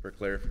for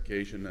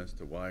clarification as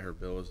to why her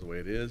bill is the way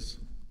it is.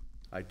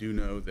 I do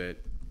know that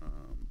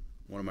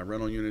one of my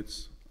rental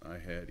units, I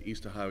had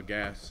East Ohio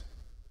Gas.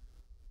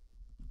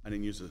 I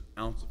didn't use an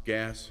ounce of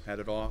gas, had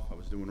it off. I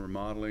was doing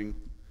remodeling.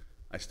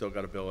 I still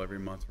got a bill every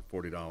month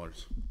for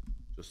 $40.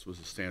 Just was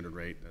a standard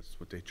rate. That's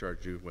what they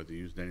charge you, whether you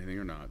used anything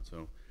or not.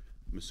 So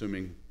I'm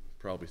assuming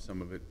probably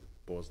some of it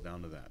boils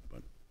down to that,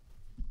 but.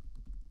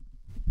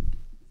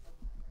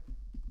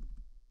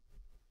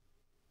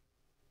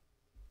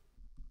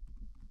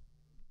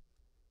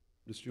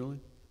 Ms. Julie?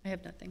 I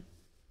have nothing.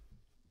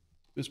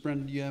 Ms.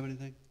 Brennan, do you have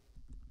anything?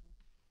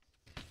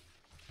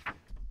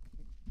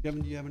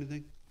 Kevin, do you have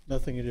anything?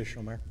 Nothing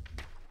additional, Mayor.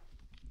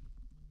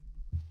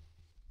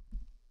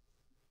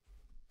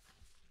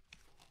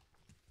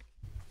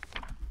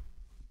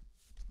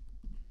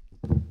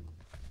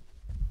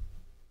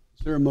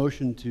 Is there a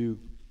motion to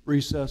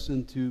recess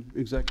into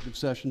executive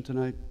session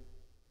tonight?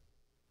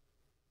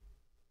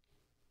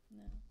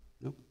 No.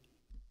 Nope.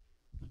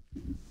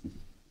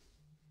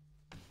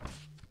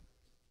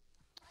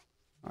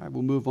 All right,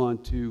 we'll move on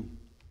to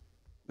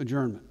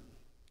adjournment.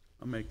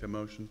 I'll make the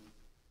motion.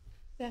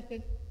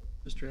 Second.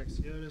 Mr.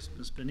 Axiotis,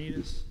 Ms.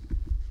 Benitez.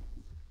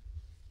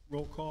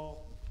 Roll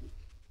call.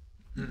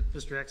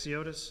 Mr.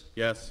 Axiotis,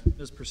 Yes.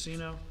 Ms.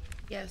 Persino,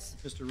 Yes.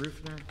 Mr.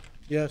 Rufner,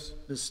 Yes.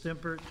 Ms.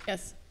 Stimpert,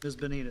 Yes. Ms.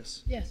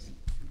 Benitez. Yes.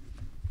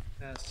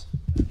 Pass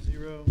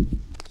 5-0,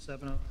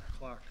 7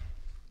 o'clock.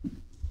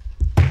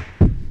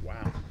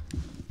 Wow.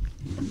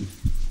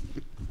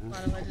 A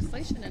lot of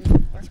legislation in.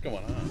 What's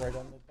going on? Right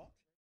on the